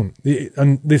 But we don't.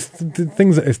 And the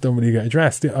things that this don't really get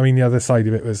addressed. I mean, the other side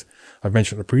of it was, I've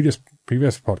mentioned in a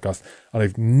previous podcast, and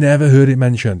I've never heard it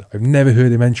mentioned.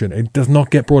 It does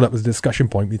not get brought up as a discussion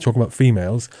point when you talk about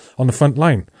females on the front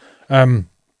line.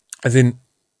 As in,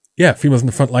 females on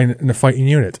the front line in a fighting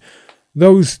unit.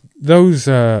 Those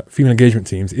female engagement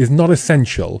teams is not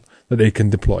essential that they can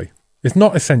deploy. It's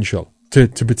not essential to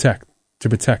protect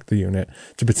the unit,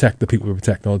 to protect the people we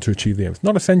protect in order to achieve the aim. It's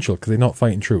not essential because they're not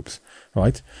fighting troops,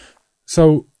 right?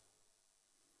 So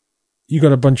you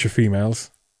got a bunch of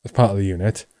females as part of the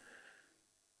unit.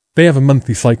 They have a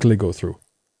monthly cycle they go through,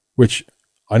 which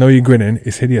I know you're grinning,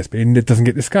 it's hideous, but it doesn't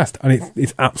get discussed, and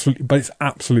it's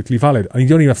absolutely valid. And you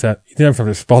don't even have to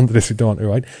respond to this if you don't want to,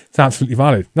 right? It's absolutely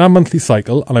valid. That monthly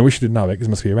cycle, and I wish it didn't have it because it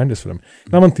must be horrendous for them.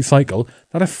 That monthly cycle,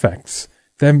 that affects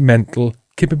their mental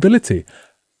capability.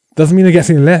 Doesn't mean it gets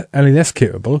any less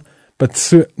capable,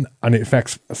 but and it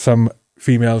affects some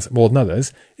females more than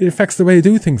others. It affects the way they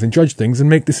do things and judge things and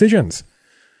make decisions.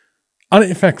 And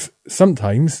it affects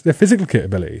sometimes their physical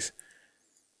capabilities.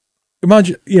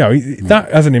 Imagine, that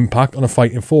has an impact on a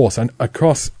fighting force, and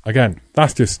across, again,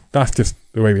 that's just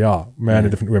the way we are. Men are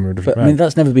different, women are different. But, I mean,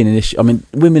 that's never been an issue. I mean,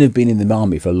 women have been in the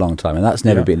army for a long time, and that's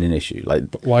never been an issue.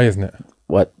 But why isn't it?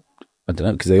 What? I don't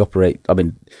know, because they operate, I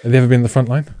mean... Have they ever been in the front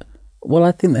line? Well,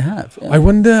 I think they have. Yeah. I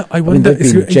wonder... they've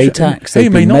been JTACs,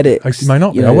 they've been medics. It might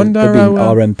not be. I wonder they've been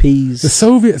RMPs. The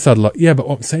Soviets had but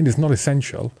what I'm saying is not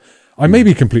essential. I may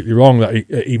be completely wrong that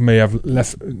he may have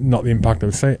not the impact I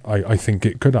would say I think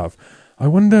it could have. I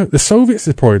wonder, the Soviets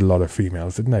deployed a lot of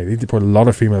females, didn't they? They deployed a lot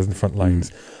of females in the front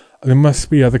lines. There must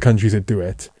be other countries that do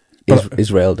it. But,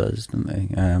 Israel does, don't they?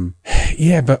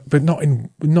 Yeah, but not in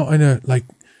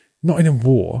a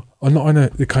war, or not in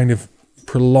the kind of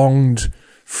prolonged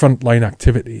frontline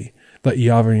activity that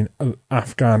you have in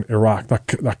Afghan, Iraq,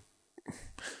 that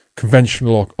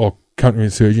conventional or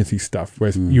counterinsurgency stuff,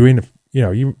 where you're in,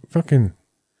 you fucking,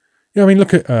 I mean,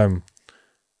 look at on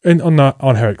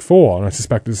Herrick 4, and I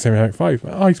suspect it's the same Herrick 5.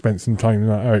 I spent some time in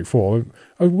that Herrick 4,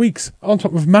 weeks on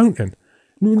top of a mountain,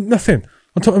 nothing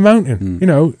on top of a mountain,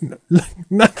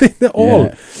 nothing at all.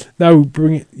 Yeah. Now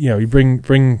bring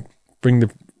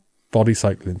the body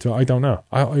cycle into it. I don't know.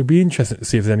 I'd be interested to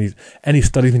see if there's any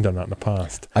studies been done that in the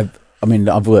past.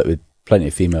 I've worked with plenty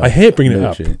of female. I hate bringing it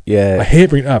up. Yeah, I hate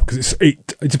bringing it up because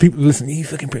it's people listening. You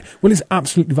fucking well, it's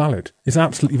absolutely valid. It's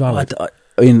absolutely valid. I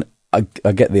mean, I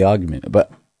get the argument, but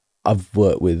I've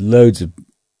worked with loads of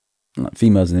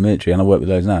females in the military, and I work with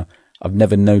loads now. I've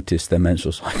never noticed their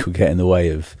menstrual cycle get in the way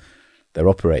of their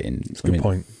operating. That's a good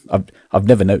point. I've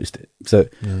never noticed it. So,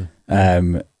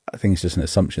 I think it's just an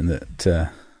assumption that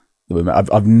women.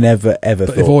 I've never ever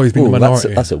thought. They've always been the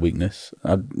minority. That's a weakness.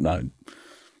 No.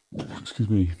 Excuse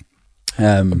me.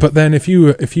 But then, if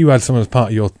you had someone as part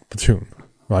of your platoon,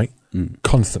 right,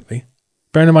 constantly,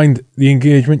 bearing in mind the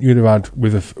engagement you'd have had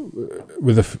with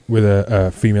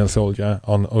a female soldier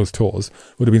on those tours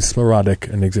would have been sporadic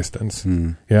in existence.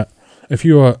 Yeah, if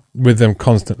you were with them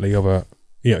constantly over,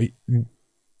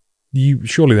 you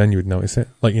surely then you would notice it,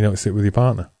 like you notice it with your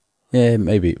partner. Yeah,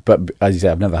 maybe, but as you say,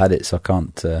 I've never had it, so I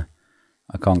can't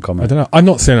comment. I don't know. I'm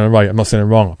not saying I'm right. I'm not saying I'm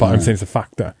wrong, but I'm saying it's a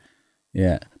factor.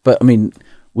 Yeah, but I mean,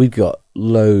 we've got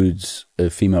loads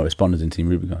of female responders in Team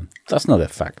Rubicon. That's not a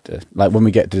factor. Like when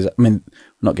we get to, we're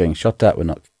not getting shot at. We're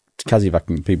not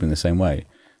casevacing people in the same way.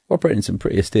 We're operating in some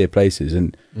pretty austere places,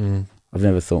 and I've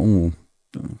never thought,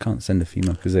 I can't send a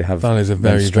female because they have. That is a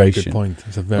very, very good point.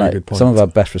 It's a very good point. Some of our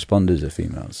best responders are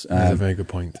females. That's a very good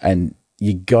point. And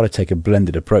you got to take a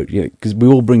blended approach, because we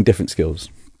all bring different skills.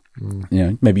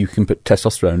 Maybe you can put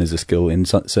testosterone as a skill in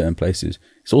certain places.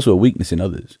 It's also a weakness in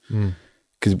others.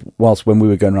 Because whilst when we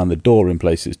were going around the door in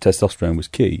places, testosterone was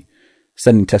key.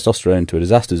 Sending testosterone to a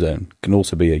disaster zone can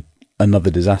also be another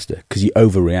disaster because you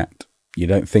overreact. You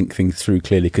don't think things through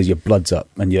clearly because your blood's up,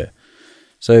 and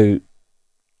so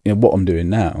what I'm doing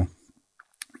now.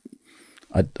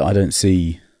 I don't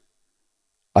see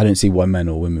why men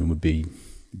or women would be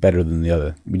better than the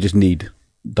other. We just need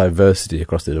diversity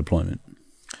across the deployment.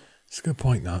 It's a good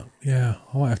point, that. Yeah,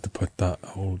 I might have to put that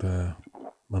old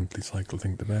monthly cycle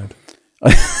thing to bed.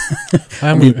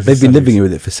 I mean, they've been living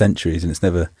with it for centuries, and it's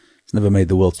never made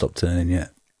the world stop turning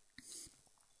yet.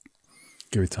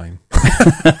 Give it time.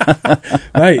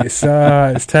 Right, it's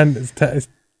 10 to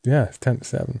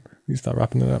 7. We start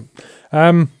wrapping it up.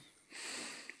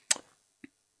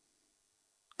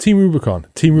 Team Rubicon.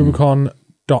 Team Rubicon.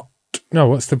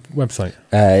 What's the website?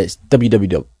 It's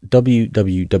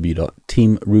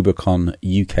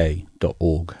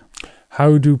www.teamrubiconuk.org.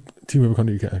 How do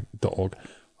teamrubiconuk.org?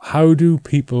 How do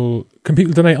people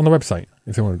donate on the website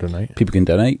if they want to donate? People can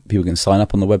donate. People can sign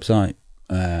up on the website.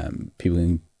 People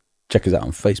can check us out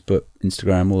on Facebook,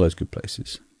 Instagram, all those good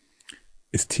places.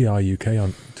 It's TRUK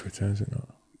on Twitter, is it not?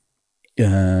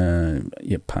 Yeah,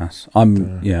 pass.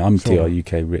 I'm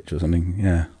TRUK Rich or something.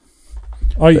 Yeah.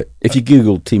 But if you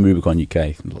Google Team Rubicon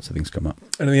UK, lots of things come up.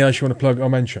 Anything else you want to plug or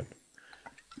mention?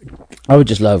 I would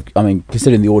just love,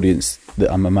 considering the audience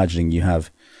that I'm imagining you have,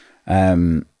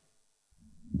 I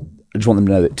just want them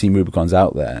to know that Team Rubicon's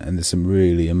out there and there's some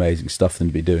really amazing stuff for them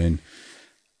to be doing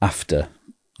after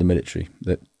the military.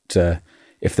 That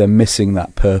if they're missing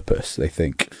that purpose, they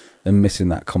think they're missing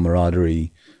that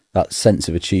camaraderie, that sense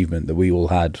of achievement that we all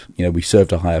had. We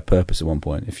served a higher purpose at one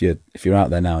point. If you're out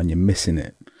there now and you're missing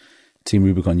it, Team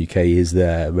Rubicon UK is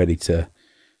there, ready to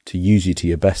use you to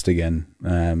your best again,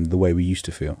 the way we used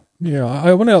to feel. Yeah,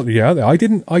 I want to help you out there.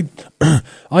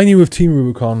 I knew of Team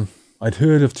Rubicon. I'd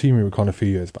heard of Team Rubicon a few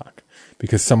years back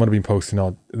because someone had been posting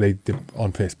on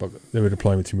Facebook. They were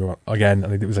deploying with Team Rubicon again,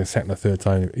 and it was like second or third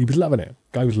time. He was loving it.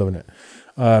 Guy was loving it.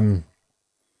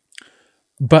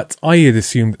 But I had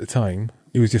assumed at the time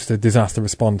it was just a disaster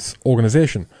response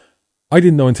organisation. I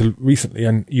didn't know until recently,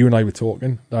 and you and I were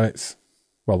talking, that it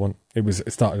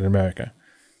started in America.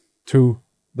 2,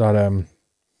 that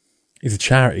it's a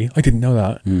charity. I didn't know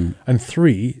that. And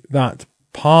 3, that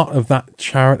part of that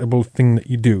charitable thing that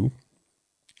you do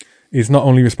is not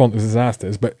only respond to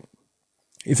disasters, but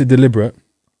it's a deliberate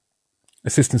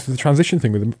assistance for the transition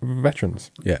thing with the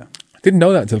veterans. Yeah. I didn't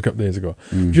know that until a couple of days ago,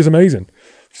 which is amazing.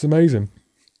 It's amazing.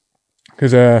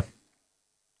 Because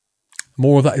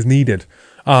more of that is needed.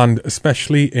 And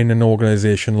especially in an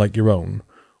organisation like your own,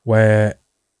 where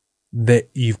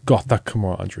you've got that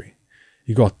camaraderie.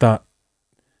 You got that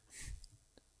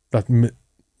I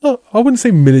wouldn't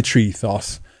say military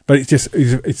ethos, but it's just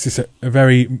a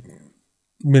very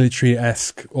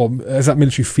military-esque, or as that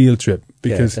military field trip,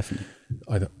 because as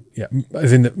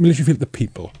in the military field, the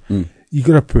people. You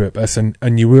got a purpose,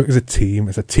 and you work as a team.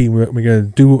 It's a teamwork. We're going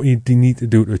to do what you need to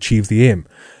do to achieve the aim.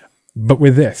 But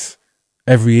with this,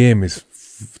 every aim is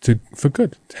for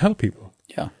good, to help people.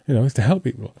 Yeah, it's to help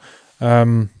people.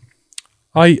 Then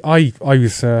I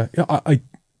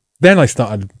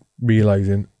started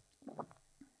realizing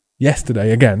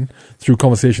yesterday, again, through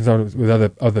conversations with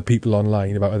other people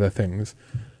online about other things,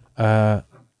 I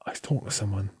was talking to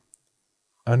someone,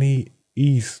 and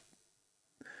he's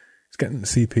getting the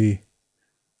CP,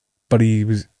 but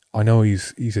he's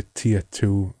a tier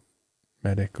 2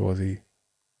 medic, or is he?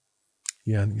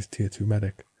 Yeah, I think he's tier 2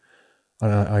 medic. And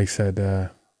I said,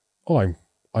 I'm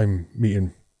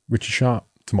meeting Richard Sharp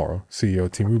tomorrow, CEO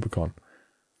of Team Rubicon.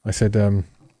 I said,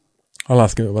 I'll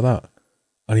ask him about that.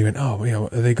 And he went, are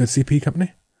they a good CP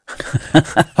company?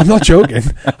 I'm not joking.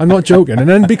 And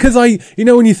then because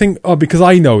when you think, because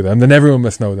I know them, then everyone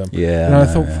must know them. Yeah. And I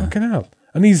thought, fucking hell.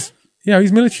 And he's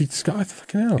military.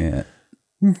 Fucking hell. Yeah.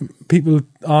 People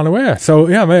aren't aware. So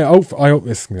yeah, mate, I hope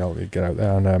this will get out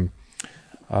there,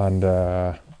 and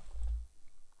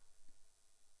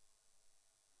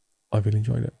I've really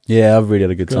enjoyed it. Yeah, I've really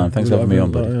had a good time. Thanks for having me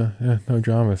on, buddy. Yeah, no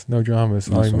dramas.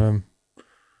 Nice.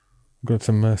 I've got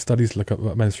some studies to look up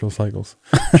about menstrual cycles.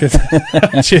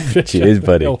 Cheers,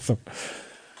 buddy. Awesome.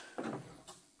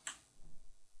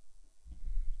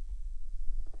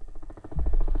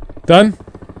 Done?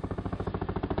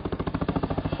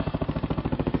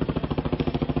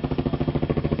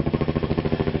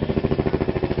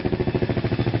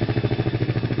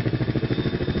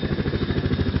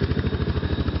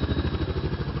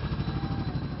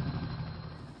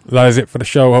 That is it for the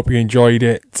show. Hope you enjoyed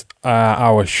it.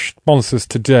 Our sponsors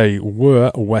today were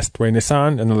Westway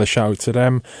Nissan. Another shout out to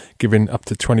them, giving up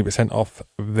to 20% off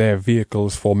their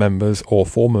vehicles for members or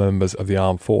former members of the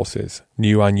armed forces.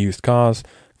 New and used cars,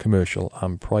 commercial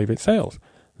and private sales.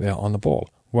 They are on the ball.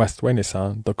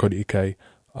 westwaynissan.co.uk,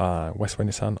 Westway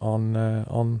Nissan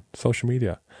on social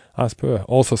media. As per.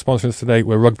 Also sponsoring us today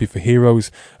were Rugby for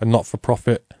Heroes, a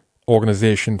not-for-profit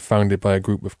organisation founded by a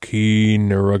group of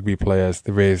keen rugby players.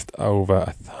 They raised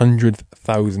over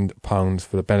 £100,000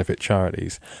 for the benefit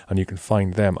charities, and you can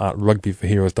find them at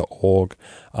rugbyforheroes.org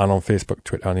and on Facebook,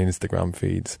 Twitter and Instagram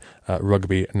feeds at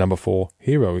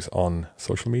rugby4heroes on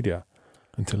social media.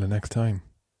 Until the next time.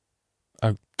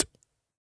 Out.